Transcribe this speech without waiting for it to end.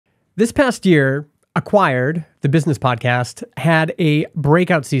This past year, Acquired, the business podcast, had a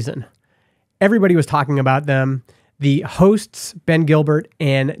breakout season. Everybody was talking about them. The hosts, Ben Gilbert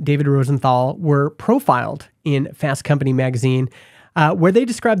and David Rosenthal, were profiled in Fast Company magazine, where they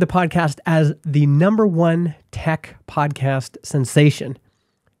described the podcast as the #1 tech podcast sensation.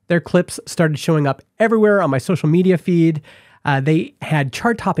 Their clips started showing up everywhere on my social media feed. They had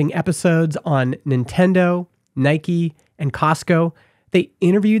chart-topping episodes on Nintendo, Nike, and Costco. They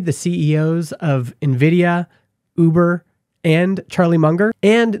interviewed the CEOs of NVIDIA, Uber, and Charlie Munger.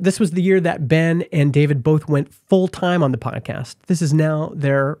 And this was the year that Ben and David both went full-time on the podcast. This is now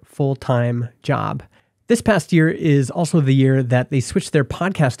their full-time job. This past year is also the year that they switched their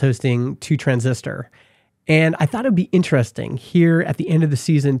podcast hosting to Transistor. And I thought it would be interesting here at the end of the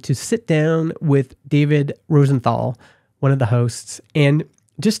season to sit down with David Rosenthal, one of the hosts, and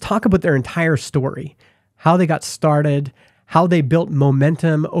just talk about their entire story, how they got started, how they built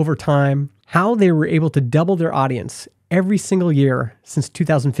momentum over time, how they were able to double their audience every single year since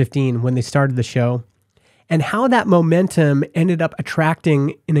 2015 when they started the show, and how that momentum ended up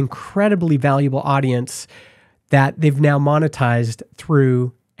attracting an incredibly valuable audience that they've now monetized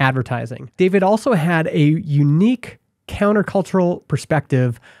through advertising. David also had a unique countercultural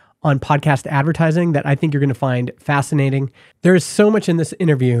perspective on podcast advertising that I think you're going to find fascinating. There is so much in this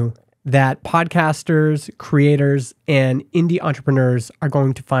interview that podcasters, creators, and indie entrepreneurs are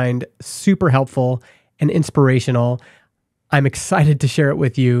going to find super helpful and inspirational. I'm excited to share it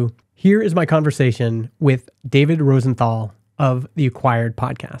with you. Here is my conversation with David Rosenthal of the Acquired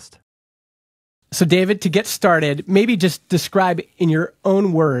podcast. So David, to get started, maybe just describe in your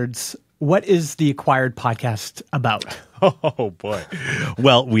own words, what is the Acquired podcast about? Oh, boy.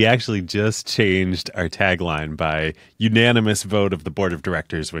 Well, we actually just changed our tagline by unanimous vote of the board of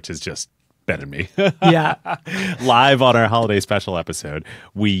directors, which is just Ben and me. Yeah. Live on our holiday special episode.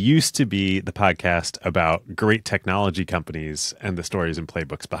 We used to be the podcast about great technology companies and the stories and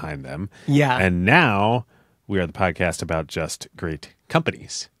playbooks behind them. Yeah. And now we are the podcast about just great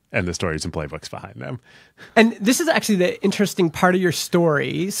companies and the stories and playbooks behind them. And this is actually the interesting part of your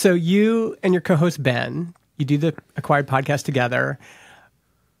story. So you and your co-host Ben, you do the Acquired podcast together.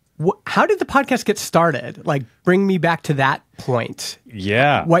 How did the podcast get started? Like, bring me back to that point.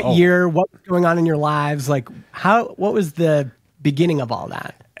 Yeah. What year? What was going on in your lives? Like, what was the beginning of all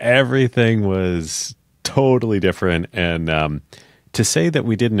that? Everything was totally different. And to say that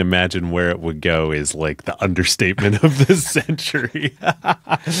we didn't imagine where it would go is like the understatement of the century.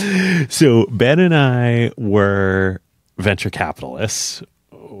 So Ben and I were venture capitalists.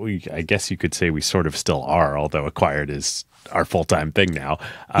 I guess you could say we sort of still are, although Acquired is our full-time thing now.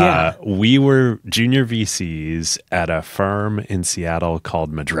 Yeah. We were junior VCs at a firm in Seattle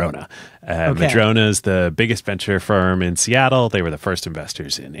called Madrona. Okay. Madrona is the biggest venture firm in Seattle. They were the first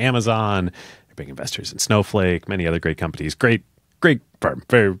investors in Amazon. They're big investors in Snowflake, many other great companies. Great firm,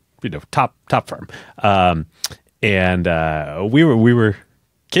 very top firm. And we were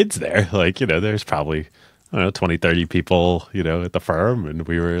kids there. Like there's probably 20, 30 people at the firm, and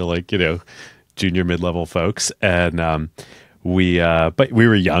we were like junior mid-level folks, and but we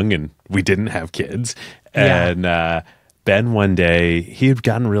were young and we didn't have kids. And Ben one day he had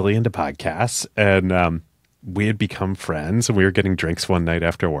gotten really into podcasts, and we had become friends, and we were getting drinks one night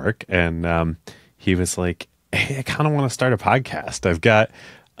after work, and he was like, "Hey, I kind of want to start a podcast. I've got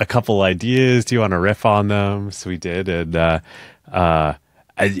a couple ideas. Do you want to riff on them?" So we did. And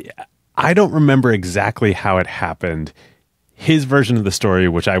I don't remember exactly how it happened. His version of the story,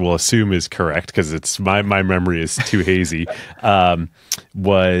 which I will assume is correct because it's my memory is too hazy,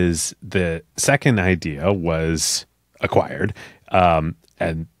 was the second idea was Acquired. And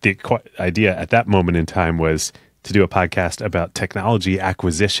the idea at that moment in time was to do a podcast about technology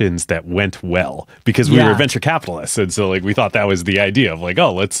acquisitions that went well, because we were venture capitalists. And so we thought that was the idea of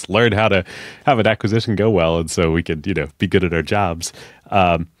let's learn how to have an acquisition go well. And so we could, be good at our jobs.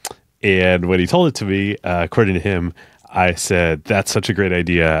 And when he told it to me, according to him, I said, "That's such a great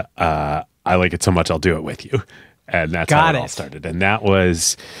idea. I like it so much, I'll do it with you." And that's how it all started. And that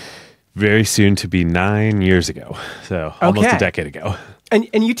was very soon to be 9 years ago. So almost a decade ago. And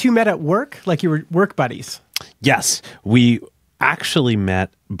you two met at work? Like you were work buddies? Yes. We actually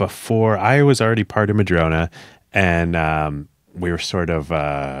met before. I was already part of Madrona, and we were sort of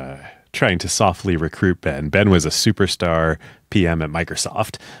trying to softly recruit Ben. Ben was a superstar PM at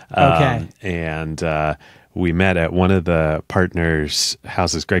Microsoft. And we met at one of the partners'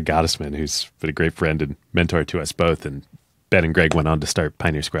 houses, Greg Gottesman, who's been a great friend and mentor to us both. And Ben and Greg went on to start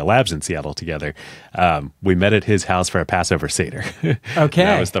Pioneer Square Labs in Seattle together. We met at his house for a Passover Seder. Okay.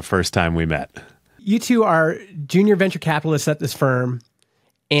 That was the first time we met. You two are junior venture capitalists at this firm,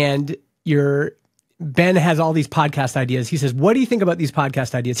 and Ben has all these podcast ideas. He says, what do you think about these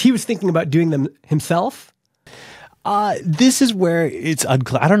podcast ideas? He was thinking about doing them himself. This is where it's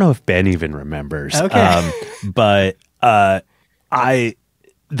unclear. I don't know if Ben even remembers. Okay. But the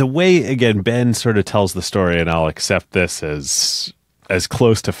way, again, Ben sort of tells the story, and I'll accept this as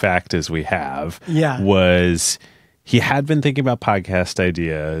close to fact as we have, was he had been thinking about podcast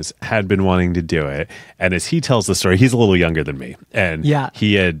ideas, had been wanting to do it. And as he tells the story, he's a little younger than me. And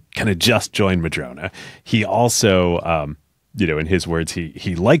he had kind of just joined Madrona. He also, in his words,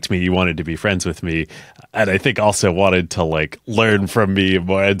 he liked me. He wanted to be friends with me. And I think also wanted to like learn from me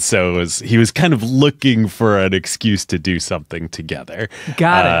more. And so he was kind of looking for an excuse to do something together.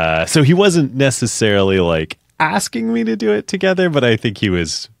 Got it. So he wasn't necessarily like asking me to do it together, but I think he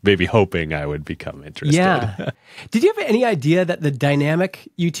was maybe hoping I would become interested. Yeah. Did you have any idea that the dynamic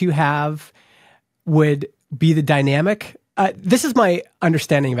you two have would be the dynamic? This is my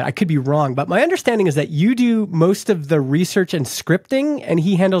understanding of it. I could be wrong, but my understanding is that you do most of the research and scripting, and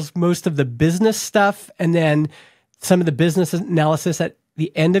he handles most of the business stuff, and then some of the business analysis at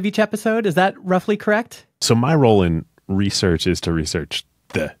the end of each episode. Is that roughly correct? So my role in research is to research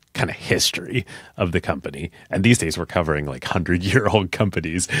the kind of history of the company. And these days we're covering like 100-year-old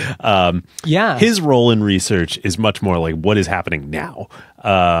companies. His role in research is much more like what is happening now.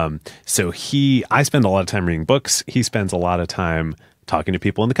 So I spend a lot of time reading books. He spends a lot of time talking to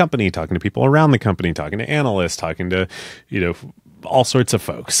people in the company, talking to people around the company, talking to analysts, talking to, all sorts of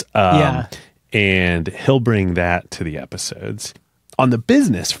folks. And he'll bring that to the episodes. On the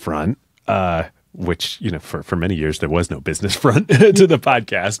business front, which, for many years, there was no business front to the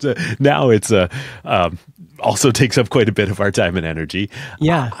podcast. Now it's also takes up quite a bit of our time and energy.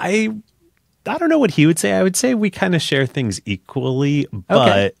 Yeah. I don't know what he would say. I would say we kind of share things equally,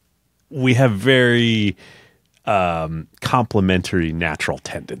 but we have very complementary natural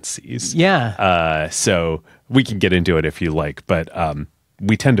tendencies. Yeah. So we can get into it if you like, but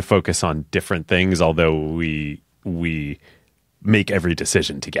we tend to focus on different things, although we make every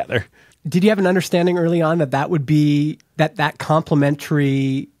decision together. Did you have an understanding early on that would be that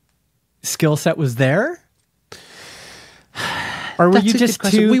complementary skill set was there? Or were you just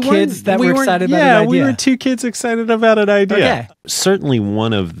two kids that were excited about an idea? Yeah, we were two kids excited about an idea. Okay. Certainly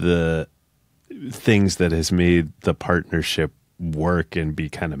one of the things that has made the partnership work and be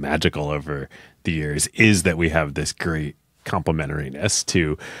kind of magical over the years is that we have this great complementariness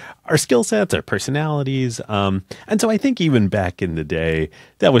to our skill sets, our personalities. And so I think even back in the day,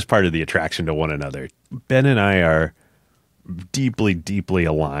 that was part of the attraction to one another. Ben and I are deeply, deeply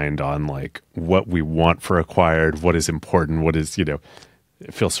aligned on like what we want for Acquired, what is important, what is, it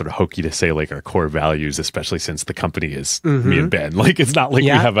feels sort of hokey to say like our core values, especially since the company is me and Ben. Like it's not like we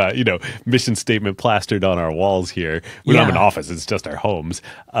have a, mission statement plastered on our walls here. We don't have an office, it's just our homes.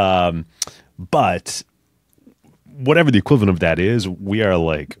 But whatever the equivalent of that is, we are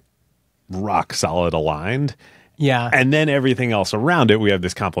like rock solid aligned. Yeah. And then everything else around it, we have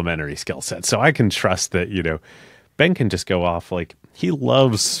this complementary skill set. So I can trust that, Ben can just go off like he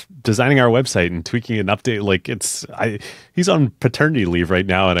loves designing our website and tweaking an update. Like he's on paternity leave right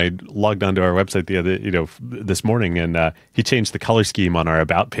now. And I logged onto our website this morning and he changed the color scheme on our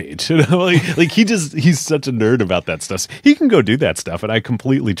about page. Like he's such a nerd about that stuff. He can go do that stuff. And I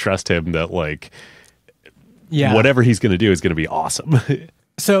completely trust him that like, whatever he's going to do is going to be awesome.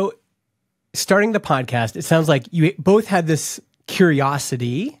 So starting the podcast, it sounds like you both had this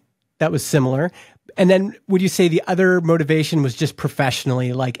curiosity that was similar. And then would you say the other motivation was just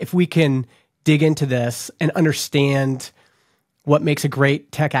professionally? Like if we can dig into this and understand what makes a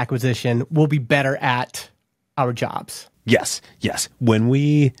great tech acquisition, we'll be better at our jobs. Yes. When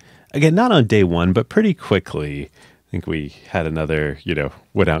we, again, not on day one, but pretty quickly, I think we had another,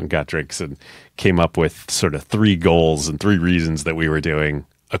 went out and got drinks and came up with sort of 3 goals and 3 reasons that we were doing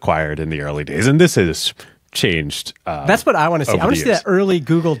Acquired in the early days. And this has changed. That's what I want to see. I want to see that early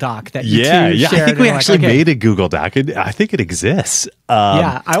Google Doc that you two shared. I think we actually made a Google Doc. I think it exists.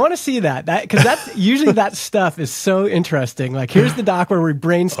 I want to see that. Because that's usually that stuff is so interesting. Like here's the doc where we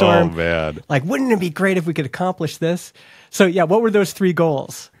brainstorm. Oh man. Like wouldn't it be great if we could accomplish this? So what were those 3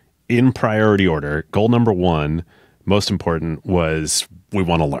 goals? In priority order, goal number 1, most important, was we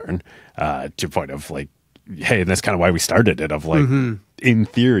want to learn. To your point of like, hey, and that's kind of why we started it, of like, in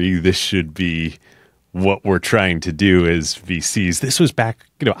theory, this should be what we're trying to do as VCs. This was back,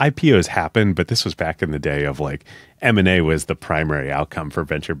 IPOs happened, but this was back in the day of like M&A was the primary outcome for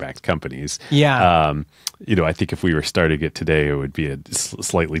venture-backed companies. Yeah. I think if we were starting it today, it would be a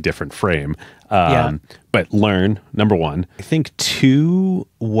slightly different frame. But learn, number 1. I think 2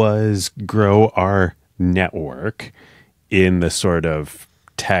 was grow our network in the sort of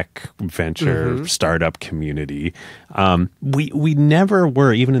tech venture startup community. We never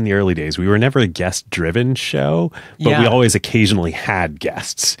were, even in the early days, we were never a guest-driven show, but we always occasionally had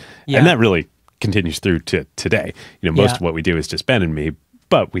guests. And that really continues through to today. Most of what we do is just Ben and me,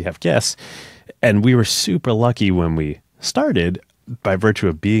 but we have guests. And we were super lucky when we started by virtue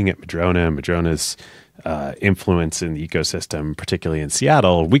of being at Madrona and Madrona's influence in the ecosystem, particularly in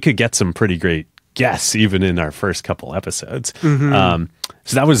Seattle. We could get some pretty great guests even in our first couple episodes.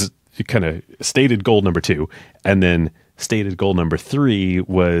 So that was kind of stated goal number 2. And then stated goal number 3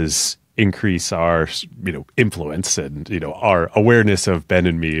 was increase our, influence and, our awareness of Ben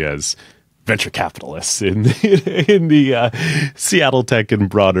and me as venture capitalists in the Seattle tech and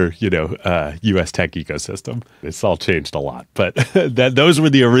broader, U.S. tech ecosystem. It's all changed a lot, but those were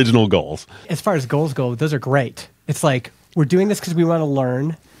the original goals. As far as goals go, those are great. It's like, we're doing this because we want to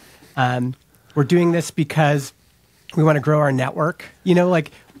learn. We're doing this because we want to grow our network.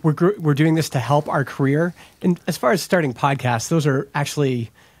 We're doing this to help our career. And as far as starting podcasts, those are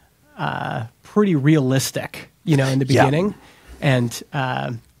actually pretty realistic, in the beginning. And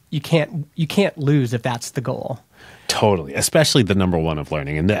you can't lose if that's the goal. Totally, especially the number one of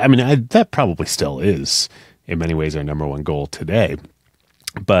learning. And that probably still is, in many ways, our number one goal today.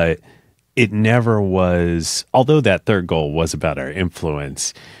 But it never was, although that third goal was about our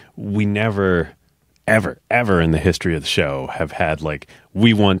influence, we never, ever in the history of the show have had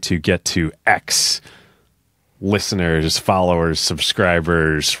we want to get to X listeners, followers,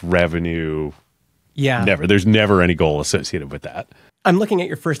 subscribers, revenue. Yeah. Never. There's never any goal associated with that. I'm looking at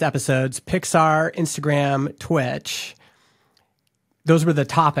your first episodes, Pixar, Instagram, Twitch. Those were the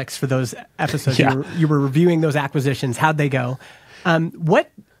topics for those episodes. Yeah. You were reviewing those acquisitions. How'd they go?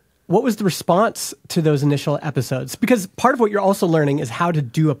 What was the response to those initial episodes? Because part of what you're also learning is how to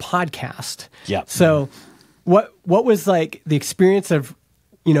do a podcast. Yeah. So what was the experience of,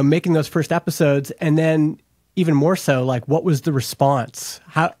 making those first episodes, and then even more so, what was the response?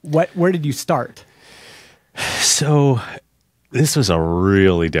 Where did you start? So this was a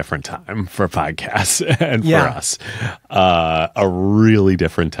really different time for podcasts and for us. A really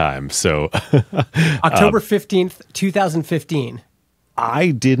different time. So October 15th, 2015.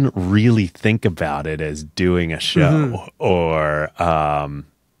 I didn't really think about it as doing a show or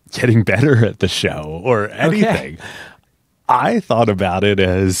getting better at the show or anything. Okay. I thought about it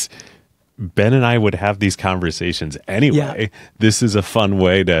as Ben and I would have these conversations anyway. Yeah. This is a fun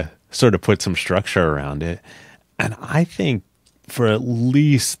way to sort of put some structure around it. And I think for at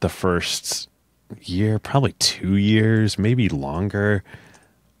least the first year, probably 2 years, maybe longer,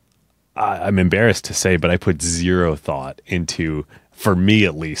 I'm embarrassed to say, but I put zero thought into, for me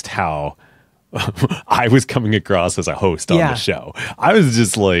at least, how I was coming across as a host on the show. I was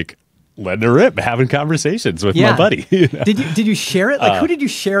just letting it rip, having conversations with my buddy. Did you share it? Who did you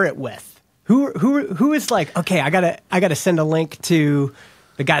share it with? Who is okay, I gotta send a link to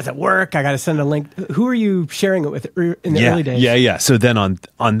the guys at work. I got to send a link. Who are you sharing it with in the early days? Yeah. So then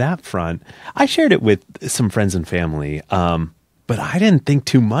on that front, I shared it with some friends and family, but I didn't think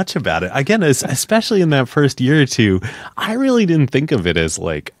too much about it. Again, especially in that first year or two, I really didn't think of it as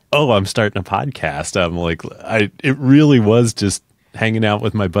I'm starting a podcast. It really was just hanging out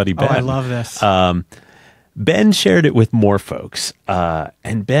with my buddy Ben. Oh, I love this. Ben shared it with more folks,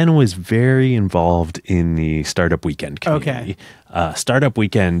 and Ben was very involved in the Startup Weekend community. Okay. Startup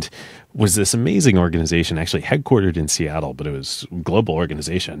Weekend was this amazing organization, actually headquartered in Seattle, but it was a global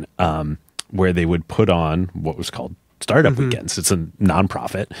organization, where they would put on what was called Startup Weekends. It's a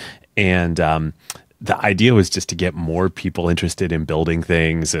nonprofit, and the idea was just to get more people interested in building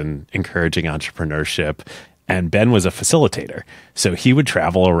things and encouraging entrepreneurship. And Ben was a facilitator, so he would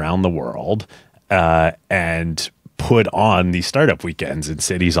travel around the world and put on these startup weekends in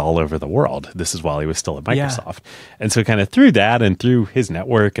cities all over the world. This is while he was still at Microsoft. Yeah. And so kind of through that and through his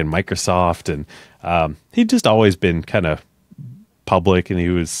network and Microsoft, and he'd just always been kind of public, and he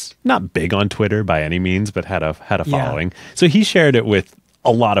was not big on Twitter by any means, but had a following. So he shared it with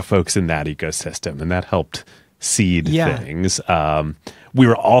a lot of folks in that ecosystem, and that helped seed things. We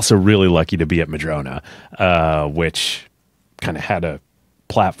were also really lucky to be at Madrona, which kind of had a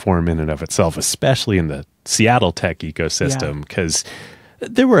platform in and of itself, especially in the Seattle tech ecosystem, because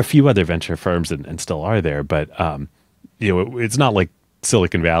there were a few other venture firms and still are there, but it's not like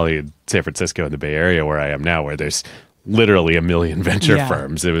Silicon Valley and San Francisco and the Bay Area where I am now, where there's literally a million venture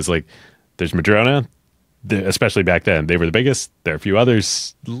firms. It was there's Madrona, especially back then, they were the biggest. There are a few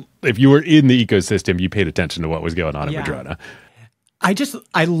others. If you were in the ecosystem, you paid attention to what was going on in Madrona.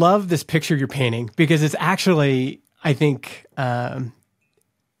 I love this picture you're painting, because it's actually, I think,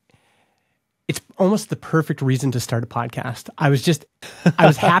 it's almost the perfect reason to start a podcast. I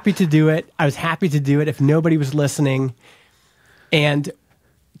was happy to do it. I was happy to do it if nobody was listening. And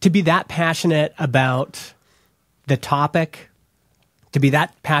to be that passionate about the topic, to be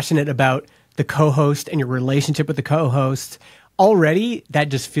that passionate about the co-host and your relationship with the co-host, already that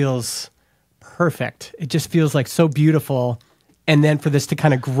just feels perfect. It just feels like so beautiful. And then for this to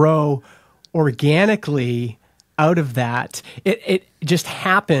kind of grow organically out of that, it just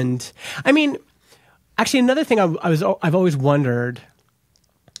happened. I mean, actually, another thing I've always wondered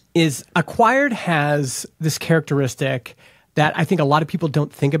is Acquired has this characteristic that I think a lot of people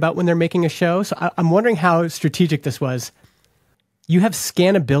don't think about when they're making a show. So I'm wondering how strategic this was. You have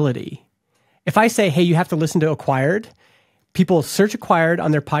scannability. If I say, hey, you have to listen to Acquired, people search Acquired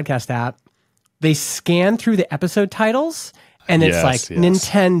on their podcast app. They scan through the episode titles, and it's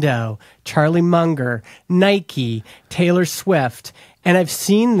Nintendo, Charlie Munger, Nike, Taylor Swift. And I've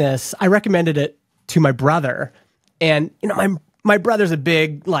seen this. I recommended it to my brother. And, my brother's a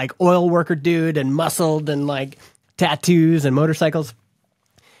big, like, oil worker dude and muscled and, like, tattoos and motorcycles.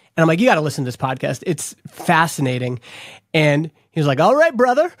 And I'm like, you got to listen to this podcast. It's fascinating. And he was like, all right,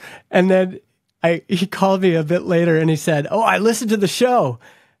 brother. And then he called me a bit later and he said, oh, I listened to the show.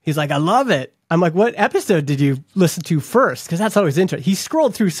 He's like, I love it. I'm like, what episode did you listen to first? Because that's always interesting. He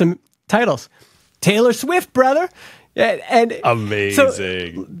scrolled through some titles. Taylor Swift, brother. And amazing.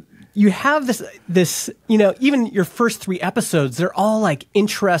 So you have this, even your first 3 episodes, they're all like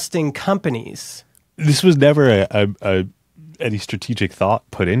interesting companies. This was never any strategic thought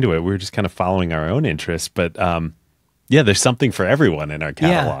put into it. We were just kind of following our own interests. But there's something for everyone in our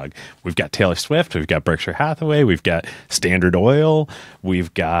catalog. Yeah. We've got Taylor Swift. We've got Berkshire Hathaway. We've got Standard Oil.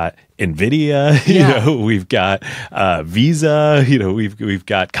 We've got NVIDIA. We've got Visa. We've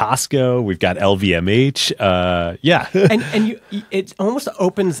got Costco. We've got LVMH. and it almost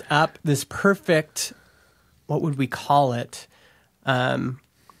opens up this perfect, what would we call it?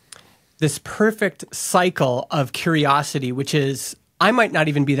 This perfect cycle of curiosity, which is, I might not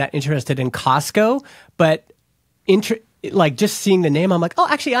even be that interested in Costco, but like just seeing the name, I'm like, oh,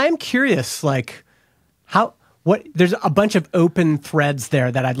 actually, I am curious. Like, there's a bunch of open threads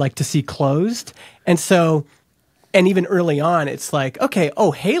there that I'd like to see closed. And so, and even early on, it's like, okay,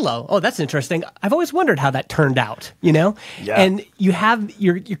 oh, Halo. Oh, that's interesting. I've always wondered how that turned out, Yeah. And you're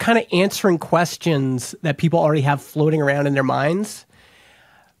kind of answering questions that people already have floating around in their minds.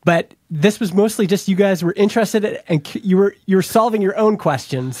 But this was mostly just you guys were interested in, and you were solving your own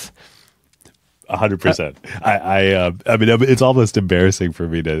questions. 100%. I mean, it's almost embarrassing for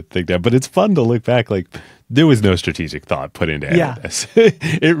me to think that, but it's fun to look back. Like, there was no strategic thought put into any of this.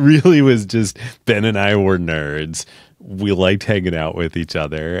 It really was just Ben and I were nerds. We liked hanging out with each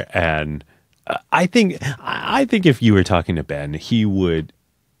other, and I think if you were talking to Ben, he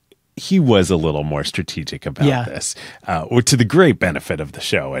was a little more strategic about this, to the great benefit of the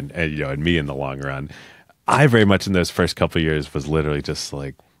show and me in the long run. I very much in those first couple of years was literally just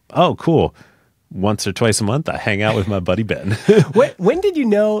like, oh, cool. Once or twice a month, I hang out with my buddy Ben. When did you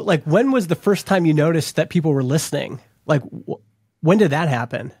know, like, when was the first time you noticed that people were listening? Like, when did that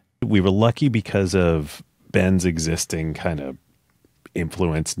happen? We were lucky because of Ben's existing kind of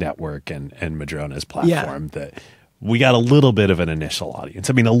influence network and Madrona's platform that we got a little bit of an initial audience.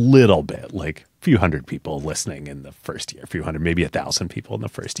 I mean, a little bit, like a few hundred people listening in the first year, a few hundred, maybe 1,000 people in the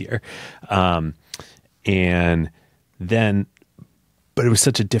first year. And then, but it was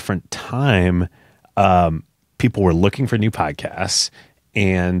such a different time. People were looking for new podcasts,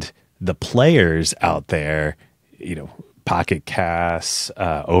 and the players out there, Pocket Casts,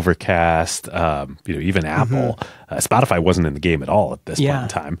 Overcast, even Apple, Spotify wasn't in the game at all at this point in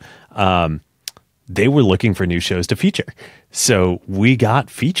time. They were looking for new shows to feature. So we got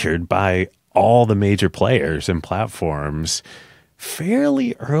featured by all the major players and platforms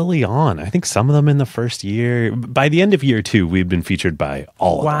fairly early on. I think some of them in the first year. By the end of year 2, we'd been featured by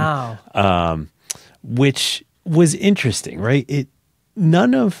all of them. Which was interesting, right?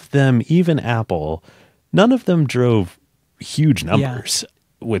 None of them, even Apple, none of them drove huge numbers,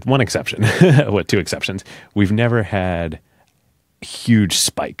 with one exception. 2 exceptions. We've never had huge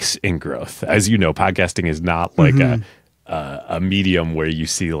spikes in growth. As you know, podcasting is not like a medium where you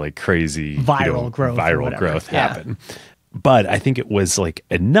see like crazy viral growth happen. But I think it was like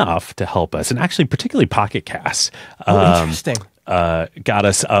enough to help us, and actually particularly Pocket Casts. Interesting. Got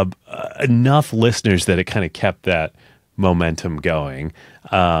us enough listeners that it kind of kept that momentum going,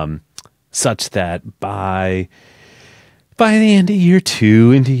 such that by the end of year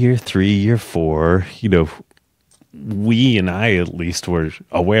 2, into year 3, year 4, we and I at least were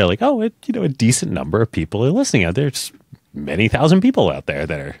aware, like, a decent number of people are listening out there. It's many thousand people out there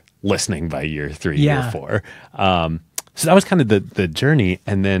that are listening by year 3, year 4. So that was kind of the journey.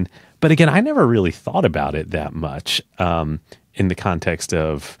 And then, but again, I never really thought about it that much in the context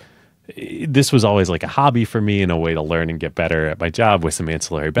of, this was always like a hobby for me and a way to learn and get better at my job with some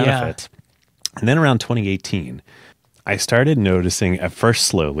ancillary benefits. And then around 2018, I started noticing, at first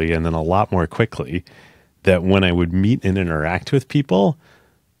slowly and then a lot more quickly, that when I would meet and interact with people,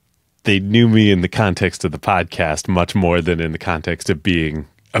 they knew me in the context of the podcast much more than in the context of being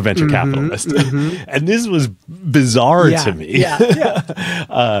a venture capitalist. And this was bizarre to me.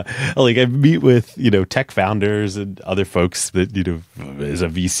 Like, I meet with, tech founders and other folks that, as a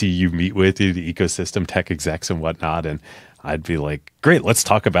VC you meet with, the ecosystem, tech execs and whatnot. And I'd be like, great, let's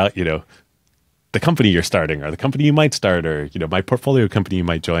talk about, the company you're starting or the company you might start or, my portfolio company you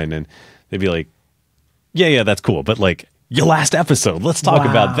might join. And they'd be like, yeah, that's cool. But like, your last episode, let's talk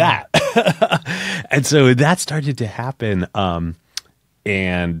about that. And so that started to happen.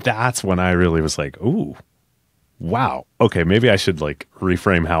 And that's when I really was like, ooh, wow. Okay, maybe I should like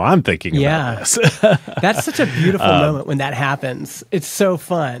reframe how I'm thinking about this. That's such a beautiful moment when that happens. It's so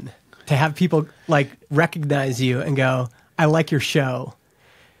fun to have people like recognize you and go, I like your show.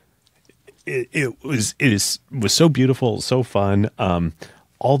 It was so beautiful, so fun.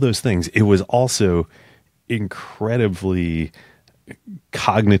 All those things. It was also incredibly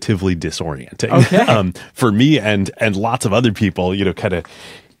cognitively disorienting for me and lots of other people, kind of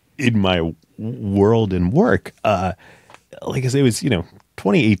in my world and work. Like I say, it was,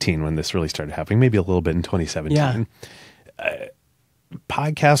 2018 when this really started happening, maybe a little bit in 2017.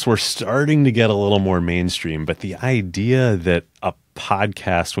 Podcasts were starting to get a little more mainstream, but the idea that a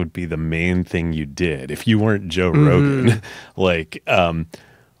podcast would be the main thing you did if you weren't Joe Rogan, like,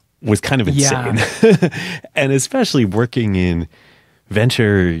 was kind of insane. And especially working in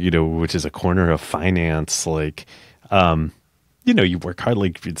venture, which is a corner of finance, like, you work hard,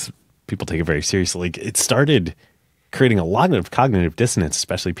 like people take it very seriously. Like, it started creating a lot of cognitive dissonance,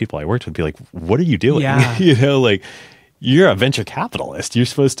 especially people I worked with be like, what are you doing? Like, you're a venture capitalist. You're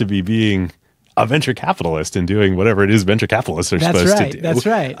supposed to be being a venture capitalist and doing whatever it is venture capitalists are supposed to do. That's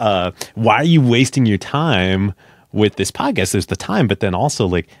right. Why are you wasting your time with this podcast? There's the time, but then also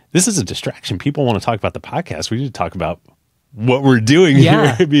like, this is a distraction. People want to talk about the podcast. We need to talk about what we're doing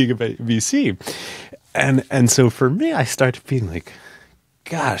here being a VC. And so for me, I started being like,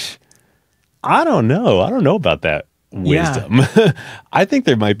 gosh, I don't know about that wisdom. I think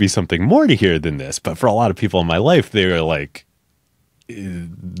there might be something more to hear than this. But for a lot of people in my life, they were like,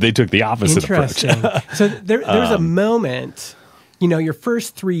 they took the opposite approach. So there was a moment, your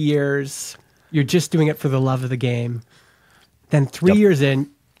first 3 years, you're just doing it for the love of the game. Then 3 years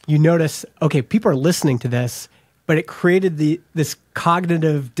in, you notice, okay, people are listening to this, but it created this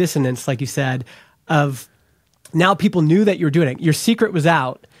cognitive dissonance, like you said, of now people knew that you were doing it. Your secret was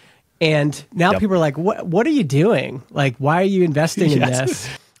out. And now people are like, what are you doing? Like, why are you investing in this?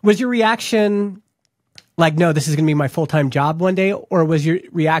 Was your reaction like, no, this is going to be my full-time job one day? Or was your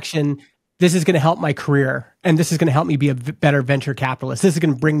reaction, this is going to help my career and this is going to help me be a better venture capitalist? This is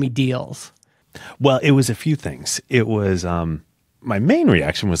going to bring me deals. Well, it was a few things. It was, my main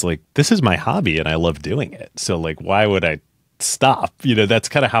reaction was like, this is my hobby and I love doing it. So like, why would I stop? That's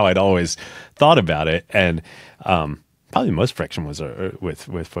kind of how I'd always thought about it. And probably the most friction was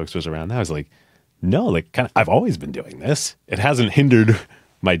with folks was around that. I was like, no, like I've always been doing this. It hasn't hindered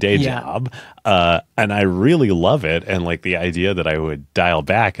my day job. And I really love it. And like the idea that I would dial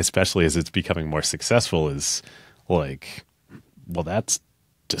back, especially as it's becoming more successful, is like, well, that's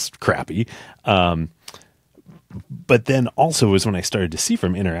just crappy. But then also was when I started to see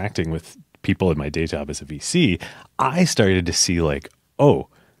from interacting with people in my day job as a VC, I started to see like, oh,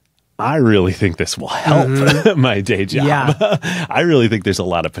 I really think this will help my day job. I really think there's a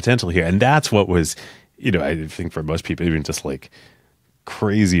lot of potential here. And that's what was, I think for most people, even just like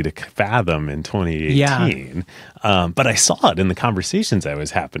crazy to fathom in 2018. But I saw it in the conversations that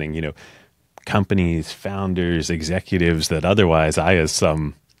was happening, companies, founders, executives that otherwise I, as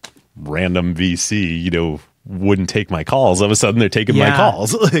some random VC, wouldn't take my calls. All of a sudden they're taking my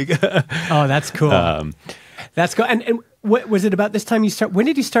calls. Like, oh, that's cool. That's cool. And what was it about this time when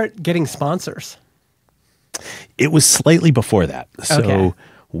did you start getting sponsors? It was slightly before that. So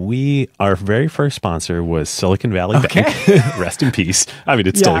our very first sponsor was Silicon Valley Bank. Rest in peace. I mean,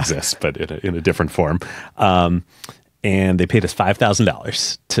 it still exists, but in a different form. And they paid us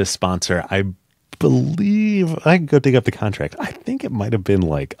 $5,000 to sponsor, I believe, I can go dig up the contract. I think it might have been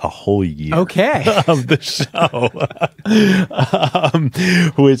like a whole year of the show.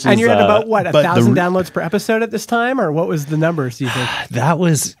 And you're at about what, 1,000 downloads per episode at this time? Or what was the numbers, do you think?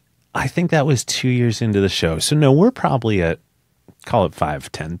 I think that was 2 years into the show. So no, we're probably at call it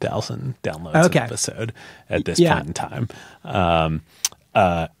 5,000-10,000 downloads an episode at this point in time.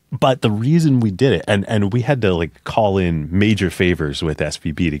 But the reason we did it, and we had to like call in major favors with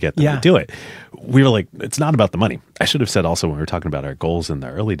SVB to get them to do it. We were like, it's not about the money. I should have said also when we were talking about our goals in the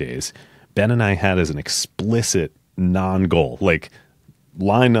early days, Ben and I had as an explicit non-goal, like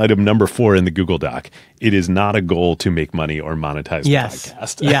line item number 4 in the Google Doc. It is not a goal to make money or monetize the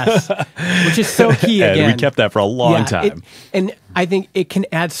podcast. Yes, which is so key. And we kept that for a long time. And I think it can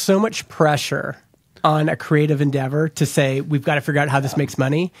add so much pressure on a creative endeavor to say, we've got to figure out how this makes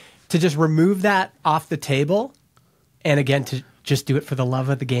money, to just remove that off the table. And again, to just do it for the love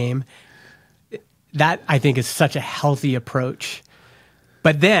of the game. That I think is such a healthy approach.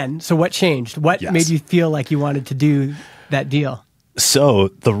 But then, so what changed? What made you feel like you wanted to do that deal? So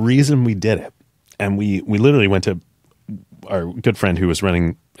the reason we did it, and we literally went to our good friend who was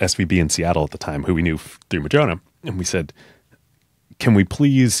running SVB in Seattle at the time, who we knew through Madrona, and we said, can you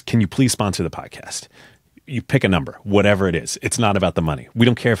please sponsor the podcast? You pick a number, whatever it is. It's not about the money. We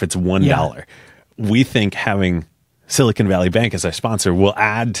don't care if it's $1. We think having Silicon Valley Bank as our sponsor will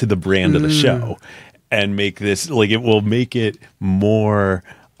add to the brand of the show and make this, like, it will make it more,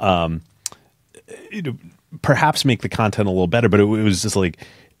 perhaps make the content a little better, but it was just like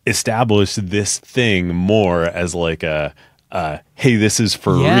establish this thing more as like a, hey, this is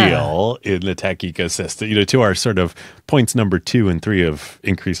for real in the tech ecosystem, to our sort of points number 2 and 3 of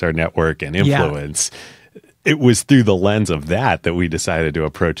increase our network and influence. It was through the lens of that we decided to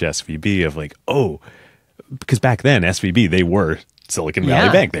approach SVB of like, because back then SVB, they were Silicon Valley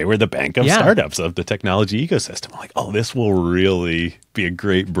Bank. They were the bank of startups of the technology ecosystem. I'm like, this will really be a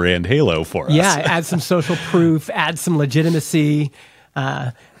great brand halo for us. Yeah, add some social proof, add some legitimacy.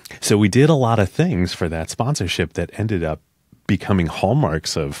 So we did a lot of things for that sponsorship that ended up becoming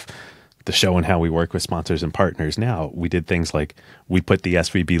hallmarks of the show and how we work with sponsors and partners now. We did things like we put the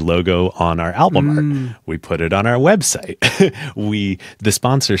SVB logo on our album art. We put it on our website. The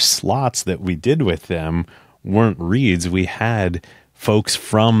sponsor slots that we did with them weren't reads. We had folks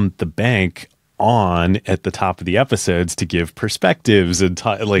from the bank on at the top of the episodes to give perspectives and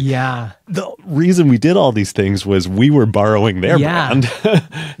the reason we did all these things was we were borrowing their brand.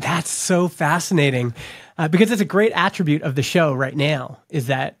 That's so fascinating because it's a great attribute of the show right now is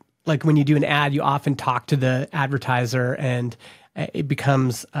that like when you do an ad, you often talk to the advertiser and it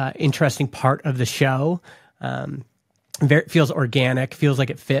becomes an interesting part of the show. Feels organic, feels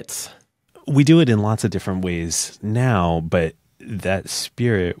like it fits. We do it in lots of different ways now, but that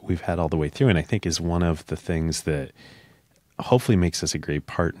spirit we've had all the way through, and I think is one of the things that hopefully makes us a great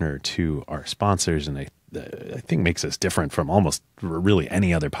partner to our sponsors, and I think makes us different from almost really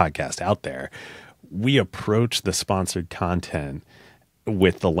any other podcast out there. We approach the sponsored content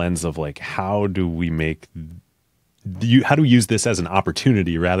with the lens of like, how do we use this as an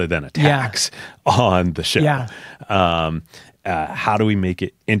opportunity rather than a tax on the show? How do we make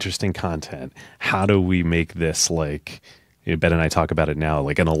it interesting content? How do we make this like, Ben and I talk about it now,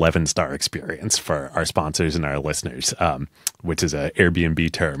 like an 11-star experience for our sponsors and our listeners, which is an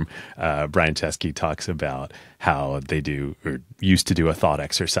Airbnb term. Brian Chesky talks about how they do or used to do a thought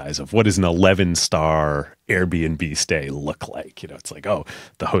exercise of what does an 11-star Airbnb stay look like? It's like,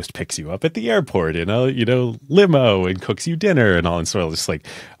 the host picks you up at the airport in a, limo and cooks you dinner and all. And so it's like,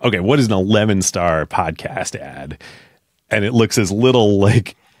 okay, what is an 11-star podcast ad? And it looks as little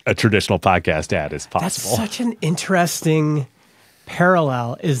like a traditional podcast ad as possible. That's such an interesting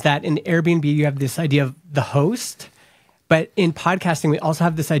parallel is that in Airbnb, you have this idea of the host, but in podcasting, we also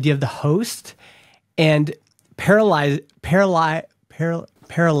have this idea of the host and paralleling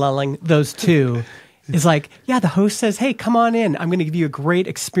those two is like, the host says, hey, come on in. I'm going to give you a great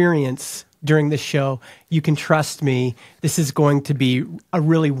experience during this show. You can trust me. This is going to be a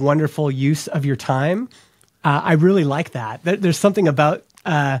really wonderful use of your time. I really like that. There's something about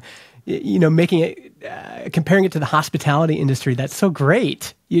making it, comparing it to the hospitality industry. That's so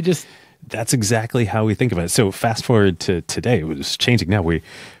great. That's exactly how we think about it. So fast forward to today, it was changing now.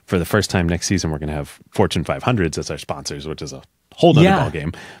 For the first time next season, we're going to have Fortune 500s as our sponsors, which is a whole nother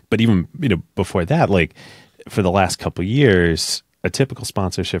ballgame. But even, before that, like for the last couple of years, a typical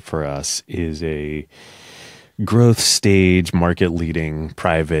sponsorship for us is a growth stage, market-leading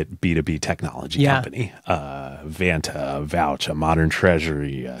private B2B technology company. Vanta, Vouch, a Modern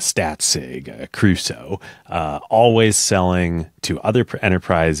Treasury, StatSig, Crusoe, always selling to other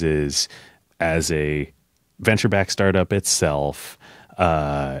enterprises as a venture-backed startup itself,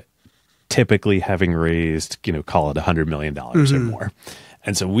 typically having raised, call it $100 million or more.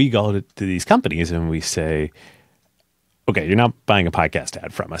 And so we go to these companies and we say, okay, you're not buying a podcast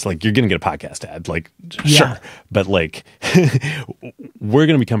ad from us. Like, you're going to get a podcast ad, like, Yeah. sure. But like, we're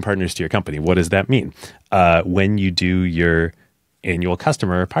going to become partners to your company. What does that mean? When you do your annual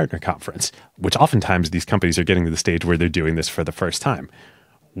customer or partner conference, which oftentimes these companies are getting to the stage where they're doing this for the first time,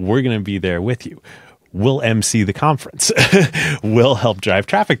 we're going to be there with you. We'll MC the conference. We'll help drive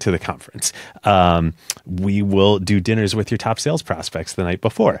traffic to the conference. We will do dinners with your top sales prospects the night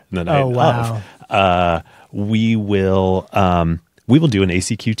before, the night of. We will do an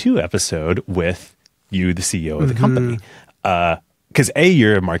ACQ2 episode with you, the CEO of the company. Because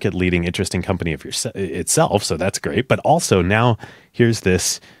you're a market leading, interesting company of itself, so that's great. But also now here's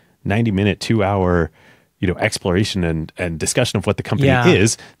this 90-minute, 2-hour, exploration and discussion of what the company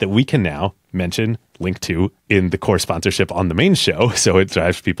is that we can now mention, link to in the core sponsorship on the main show, so it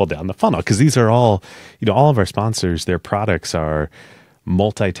drives people down the funnel. Because these are all, all of our sponsors, their products are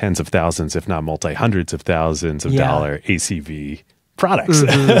multi-tens of thousands, if not multi-hundreds of thousands of dollar ACV products.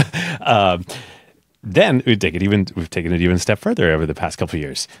 Then we've taken it even a step further over the past couple of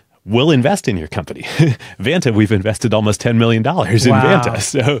years. We'll invest in your company. Vanta, we've invested almost $10 million in Vanta.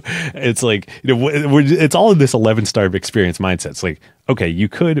 So it's like, it's all in this 11-star experience mindset. It's like, okay, you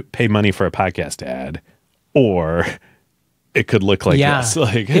could pay money for a podcast ad, or it could look like this.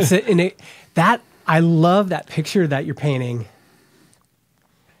 Like, I love that picture that you're painting.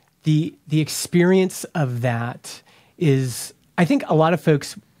 The experience of that is, I think a lot of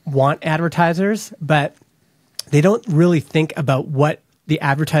folks want advertisers, but they don't really think about what the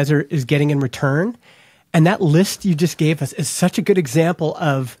advertiser is getting in return. And that list you just gave us is such a good example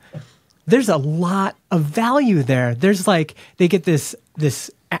of, there's a lot of value there. There's like, they get this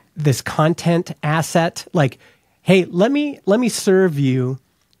content asset, like, hey, let me serve you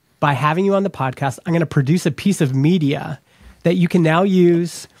by having you on the podcast. I'm going to produce a piece of media that you can now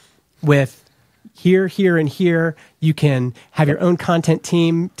use with here, and here. You can have your own content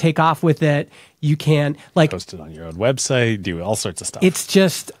team take off with it. You can post it on your own website, do all sorts of stuff. It's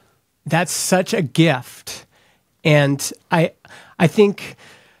just, that's such a gift. And I think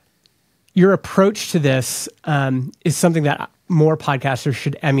your approach to this is something that more podcasters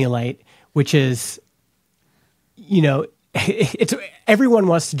should emulate, which is, it's everyone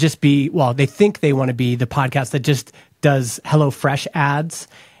wants to just be, they think they want to be the podcast that just does HelloFresh ads.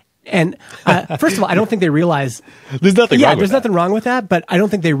 And first of all, I don't think they realize there's nothing wrong with there's that. nothing wrong with that, but I don't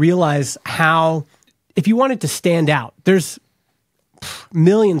think they realize how, if you wanted to stand out, there's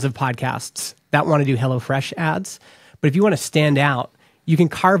millions of podcasts that want to do HelloFresh ads. But if you want to stand out, you can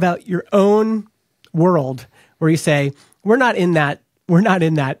carve out your own world where you say, we're not in that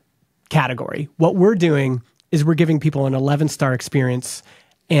category. What we're doing is we're giving people an 11-star experience,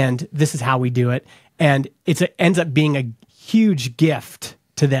 and this is how we do it. And it ends up being a huge gift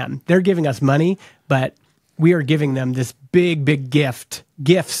to them. They're giving us money, but we are giving them this big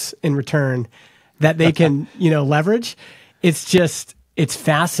gifts in return that they can, leverage. It's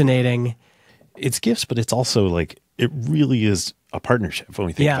fascinating. It's gifts, but it's also like, it really is a partnership when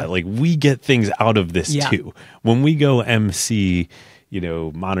we think about it. Like, we get things out of this too. When we go MC,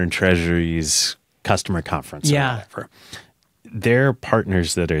 Modern Treasury's customer conference or whatever, their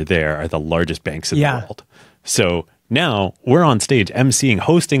partners that are there are the largest banks in the world. So now we're on stage emceeing,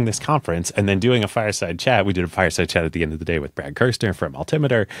 hosting this conference, and then doing a fireside chat. We did a fireside chat at the end of the day with Brad Kirstner from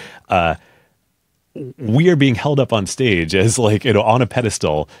Altimeter. We are being held up on stage as on a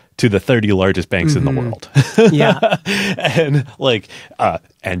pedestal to the 30 largest banks in the world. And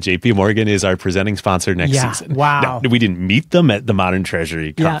JP Morgan is our presenting sponsor next season. Wow. Now, we didn't meet them at the Modern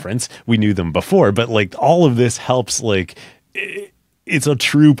Treasury conference. We knew them before, but all of this helps it's a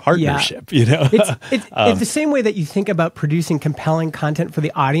true partnership, It's the same way that you think about producing compelling content for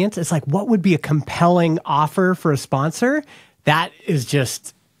the audience. It's like, what would be a compelling offer for a sponsor? That is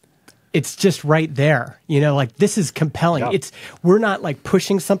just, it's just right there. This is compelling. Yeah. We're not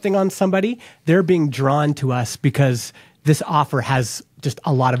pushing something on somebody. They're being drawn to us because this offer has just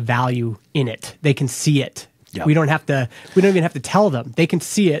a lot of value in it. They can see it. Yeah. We don't even have to tell them. They can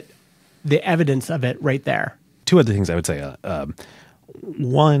see it, the evidence of it right there. Two other things I would say.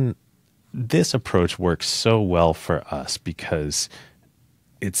 One, this approach works so well for us because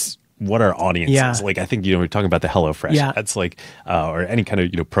it's what our audience is. I think, we're talking about the HelloFresh. That's or any kind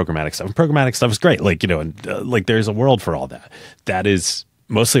of, programmatic stuff. And programmatic stuff is great. There's a world for all that. That is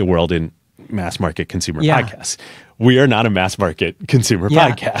mostly a world in mass market consumer podcasts. We are not a mass market consumer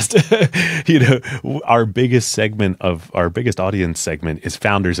podcast. Our biggest audience segment is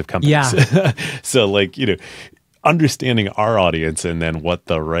founders of companies. So understanding our audience and then what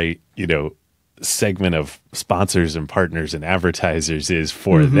the right, segment of sponsors and partners and advertisers is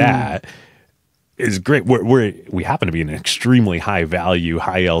for that is great. We happen to be in an extremely high value,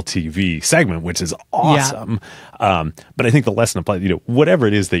 high LTV segment, which is awesome. But I think the lesson applies, whatever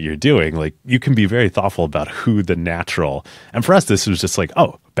it is that you're doing, like you can be very thoughtful about who the natural, and for us, this was just like,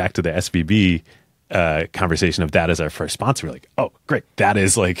 back to the SVB conversation of that as our first sponsor. We're like, oh, great. That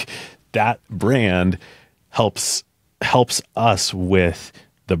is like, that brand helps us with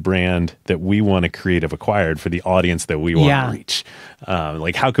the brand that we want to create of Acquired for the audience that we want to reach.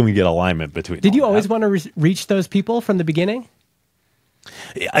 Like, how can we get alignment between? Did you always want to reach those people from the beginning?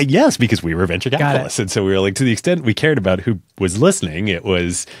 Yes, because we were venture capitalists. And so we were like, to the extent we cared about who was listening, it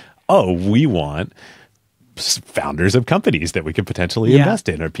was, we want founders of companies that we could potentially invest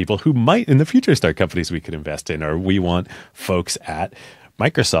in, or people who might in the future start companies we could invest in, or we want folks at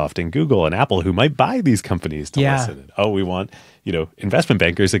Microsoft and Google and Apple who might buy these companies to listen. We want, investment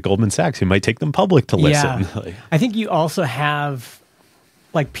bankers at Goldman Sachs who might take them public to listen. Like, I think you also have,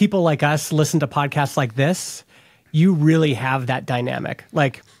 like, people like us listen to podcasts like this. You really have that dynamic.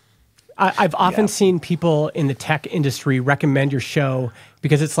 Like, I've often seen people in the tech industry recommend your show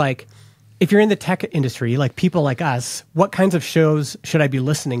because it's like, if you're in the tech industry, like people like us, what kinds of shows should I be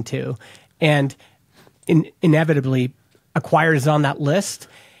listening to? And inevitably, Acquired is on that list.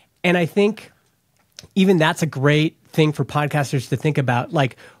 And I think even that's a great thing for podcasters to think about.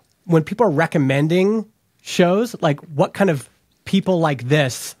 Like, when people are recommending shows, like, what kind of people like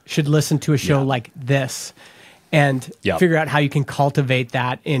this should listen to a show like this? And figure out how you can cultivate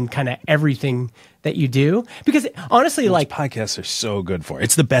that in kind of everything that you do. Because honestly, like, podcasts are so good for it.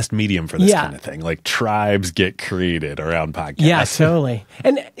 It's the best medium for this kind of thing. Like, tribes get created around podcasts. Yeah, totally.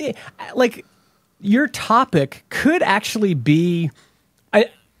 And like, your topic could actually be,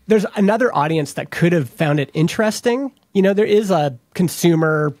 there's another audience that could have found it interesting. There is a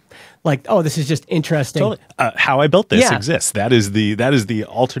consumer, like, this is just interesting. Totally. How I Built This exists. That is the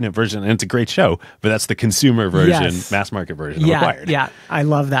alternate version, and it's a great show, but that's the consumer version, mass market version of Acquired. Yeah, I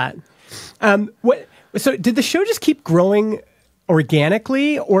love that. So did the show just keep growing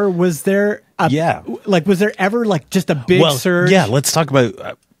organically, or was there was there ever like just a big surge? Yeah, let's talk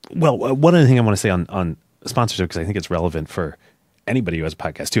about one other thing I want to say on sponsorship, because I think it's relevant for anybody who has a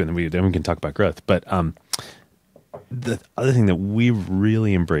podcast too, and then we can talk about growth. But the other thing that we've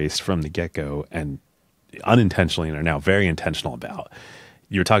really embraced from the get-go and unintentionally and are now very intentional about,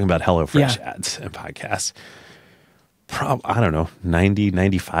 you were talking about HelloFresh ads and podcasts. I don't know,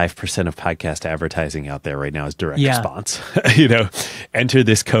 95% of podcast advertising out there right now is direct response. Enter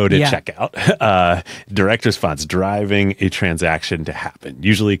this code at checkout. Direct response, driving a transaction to happen,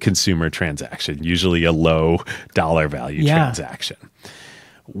 usually a consumer transaction, usually a low dollar value transaction.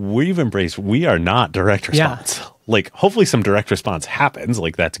 We are not direct response. Like, hopefully some direct response happens.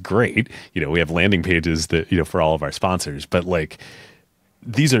 Like, that's great. We have landing pages that, for all of our sponsors, but like,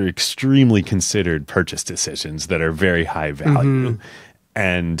 these are extremely considered purchase decisions that are very high value,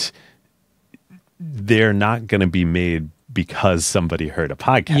 and they're not going to be made because somebody heard a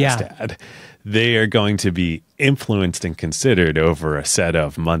podcast ad. They are going to be influenced and considered over a set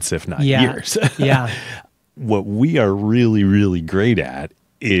of months, if not years. What we are really, really great at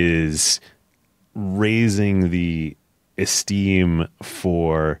is raising the esteem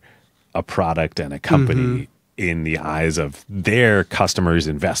for a product and a company in the eyes of their customers,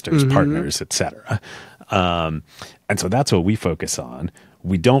 investors, partners, et cetera. And so that's what we focus on.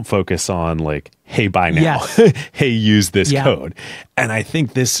 We don't focus on like, hey, buy now. Hey, use this code. And I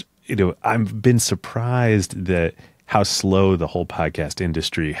think this, I've been surprised that how slow the whole podcast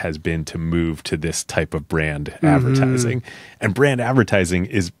industry has been to move to this type of brand advertising. And brand advertising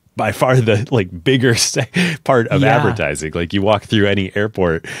is by far the like bigger part of advertising. Like, you walk through any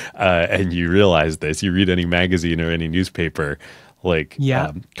airport and you realize this. You read any magazine or any newspaper, like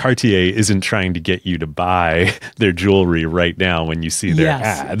Cartier isn't trying to get you to buy their jewelry right now when you see their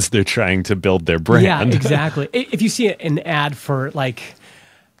ads. They're trying to build their brand. Yeah, exactly. If you see an ad for like,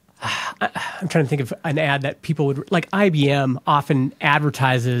 I'm trying to think of an ad that people would, like, IBM often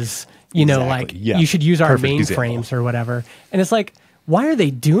advertises, you should use our mainframes or whatever. And it's like, why are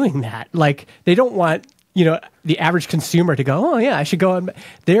they doing that? Like, they don't want, the average consumer to go, I should go.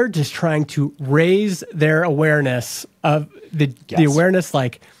 They're just trying to raise their awareness of the awareness,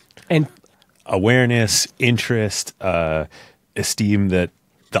 like, and awareness, interest, esteem that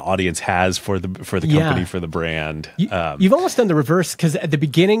the audience has for the company, for the brand. You've almost done the reverse, because at the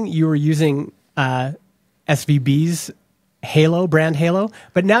beginning you were using SVB's brand Halo,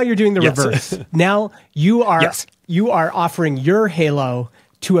 but now you're doing the reverse. Now you are offering your Halo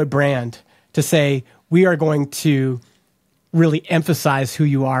to a brand to say, we are going to really emphasize who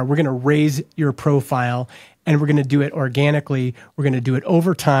you are. We're going to raise your profile, and we're going to do it organically. We're going to do it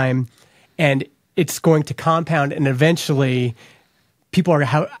over time. And it's going to compound, and eventually people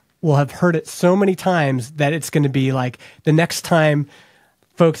will have heard it so many times that it's going to be like the next time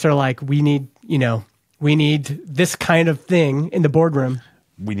folks are like, we need this kind of thing in the boardroom.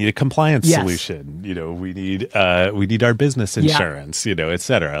 We need a compliance solution. We need our business insurance, et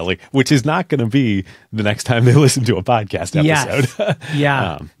cetera. Like, which is not going to be the next time they listen to a podcast episode.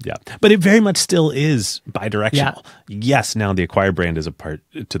 Yeah. But it very much still is bidirectional. Yes. Now the acquired brand is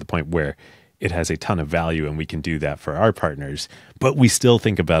to the point where it has a ton of value and we can do that for our partners, but we still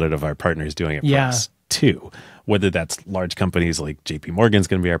think about it of our partners doing it for us too. Whether that's large companies like JP Morgan's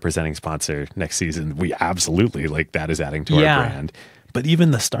going to be our presenting sponsor next season. We absolutely that is adding to our brand. But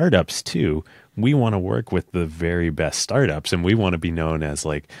even the startups too, we want to work with the very best startups, and we want to be known as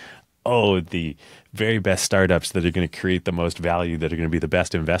the very best startups that are going to create the most value, that are going to be the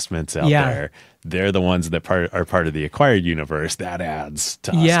best investments out there. They're the ones that are part of the acquired universe. That adds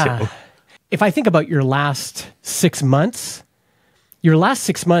to us too. If I think about your last 6 months,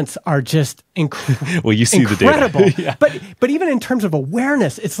 are just incredible. Well, you see incredible. The data. But even in terms of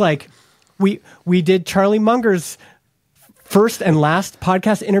awareness, it's like we did Charlie Munger's first and last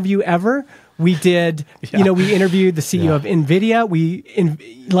podcast interview ever. We did, we interviewed the CEO of NVIDIA.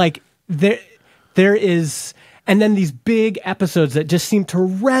 There is, and then these big episodes that just seem to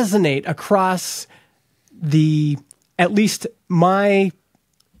resonate across at least my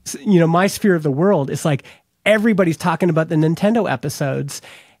sphere of the world. It's like everybody's talking about the Nintendo episodes,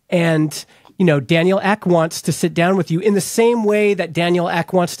 and Daniel Ek wants to sit down with you in the same way that Daniel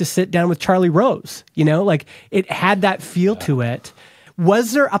Ek wants to sit down with Charlie Rose. It had that feel to it.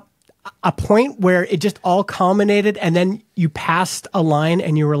 Was there a point where it just all culminated and then you passed a line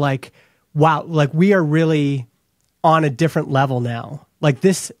and you were like, wow, we are really on a different level now.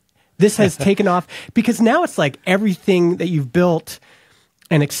 This has taken off, because now it's like everything that you've built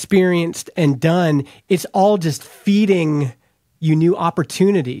and experienced and done, it's all just feeding you new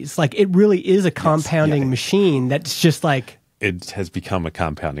opportunities. It really is a compounding machine that's just it has become a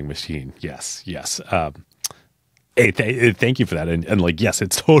compounding machine. Yes. Hey, thank you for that. And yes,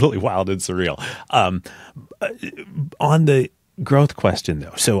 it's totally wild and surreal. On the growth question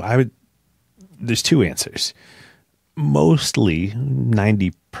though, so there's two answers. Mostly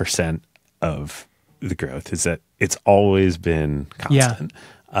 90% of the growth is that it's always been constant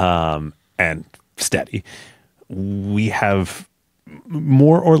and steady. We have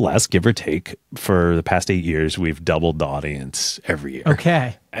more or less, give or take, for the past 8 years, we've doubled the audience every year.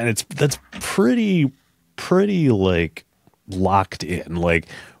 Okay. And that's pretty locked in.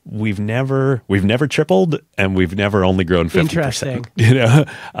 We've never tripled, and we've never only grown 50%. Interesting.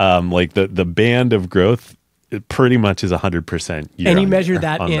 The band of growth, it pretty much is 100% year. And you measure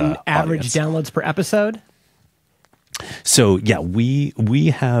that in average downloads per episode? So we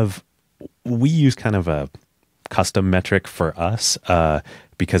use kind of a custom metric for us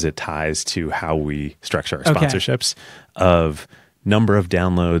because it ties to how we structure our sponsorships of number of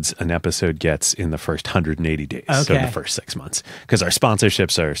downloads an episode gets in the first 180 days. So in the first 6 months, because our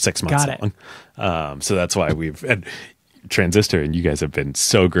sponsorships are 6 months long. So that's why and Transistor and you guys have been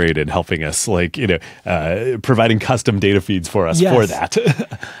so great in helping us, providing custom data feeds for us for that.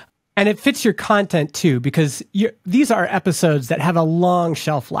 And it fits your content too, because these are episodes that have a long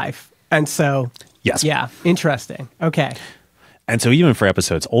shelf life. And so, interesting. Okay. And so even for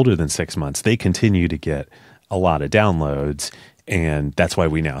episodes older than 6 months, they continue to get a lot of downloads. And that's why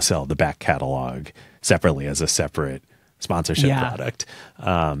we now sell the back catalog separately as a separate sponsorship product.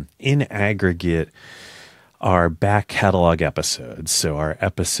 In aggregate, our back catalog episodes, so our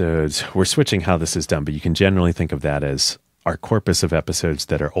episodes, we're switching how this is done, but you can generally think of that as our corpus of episodes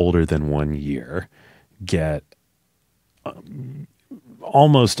that are older than 1 year get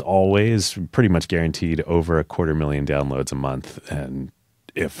almost always pretty much guaranteed over 250,000 downloads a month. And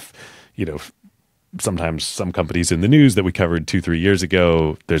if, sometimes some companies in the news that we covered 2-3 years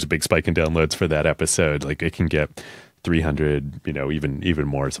ago, there's a big spike in downloads for that episode. It can get 300, even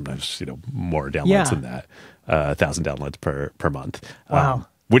more, sometimes, more downloads than that, 1,000 downloads per month. Wow.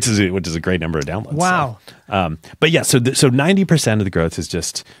 Which is a great number of downloads. Wow. So, so 90% of the growth has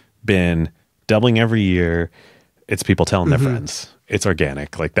just been doubling every year. It's people telling their friends. It's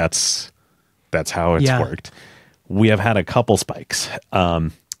organic. That's how it's worked. We have had a couple spikes.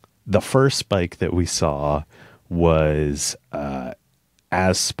 The first spike that we saw was as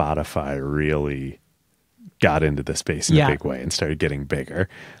Spotify really got into the space in a big way and started getting bigger.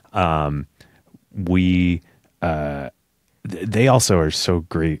 They also are so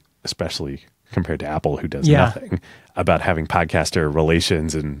great, especially compared to Apple, who does nothing about having podcaster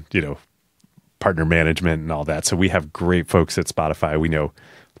relations and, partner management and all that. So we have great folks at Spotify. We know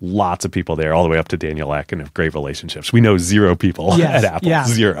lots of people there, all the way up to Daniel Ek, and have great relationships. We know 0 people at Apple,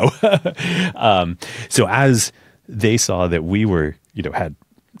 0. So as they saw that we were, had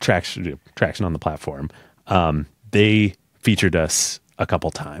traction on the platform, they featured us a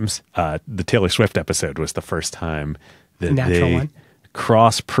couple times. The Taylor Swift episode was the first time that they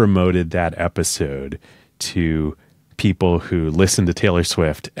cross-promoted that episode to people who listened to Taylor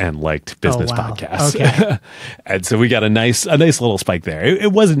Swift and liked business podcasts. Okay. And so we got a nice little spike there.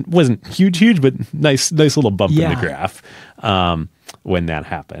 It wasn't huge, but nice little bump in the graph when that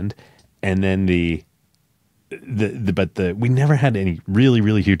happened. And then we never had any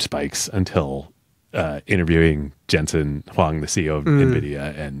really huge spikes until interviewing Jensen Huang, the CEO of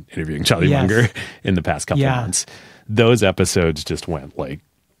NVIDIA, and interviewing Charlie Munger in the past couple of months. Those episodes just went like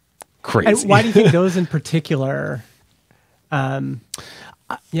crazy. And why do you think those in particular? I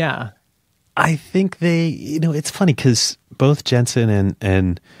think they, it's funny because both Jensen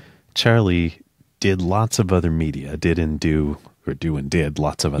and Charlie did lots of other media, did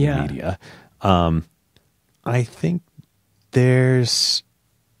lots of other media. I think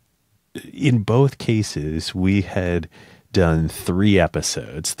in both cases, we had done 3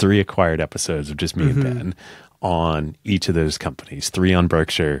 acquired episodes of just me and Ben on each of those companies, 3 on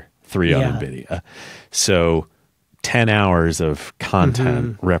Berkshire, 3 on NVIDIA. So 10 hours of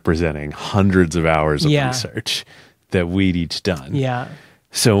content representing hundreds of hours of research that we'd each done. Yeah.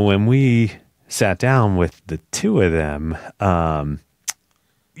 So when we sat down with the 2 of them, Ben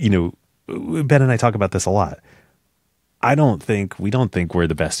and I talk about this a lot. We don't think we're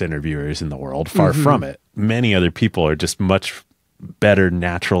the best interviewers in the world. Far from it. Many other people are just much better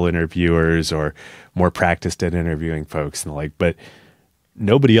natural interviewers or more practiced at interviewing folks and the like. But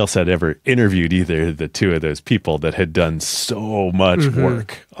nobody else had ever interviewed either the 2 of those people that had done so much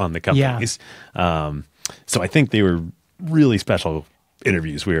work on the companies. So I think they were really special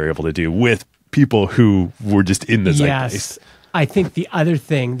interviews we were able to do with people who were just in the zeitgeist. Yes. I think the other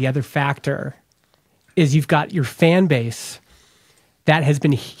factor is you've got your fan base that has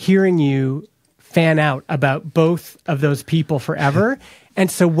been hearing you fan out about both of those people forever.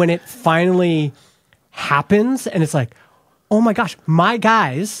 And so when it finally happens and it's like, oh my gosh, my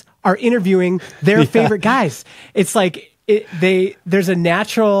guys are interviewing their favorite guys. It's like there's a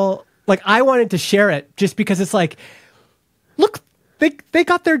natural, like I wanted to share it just because it's like, look, they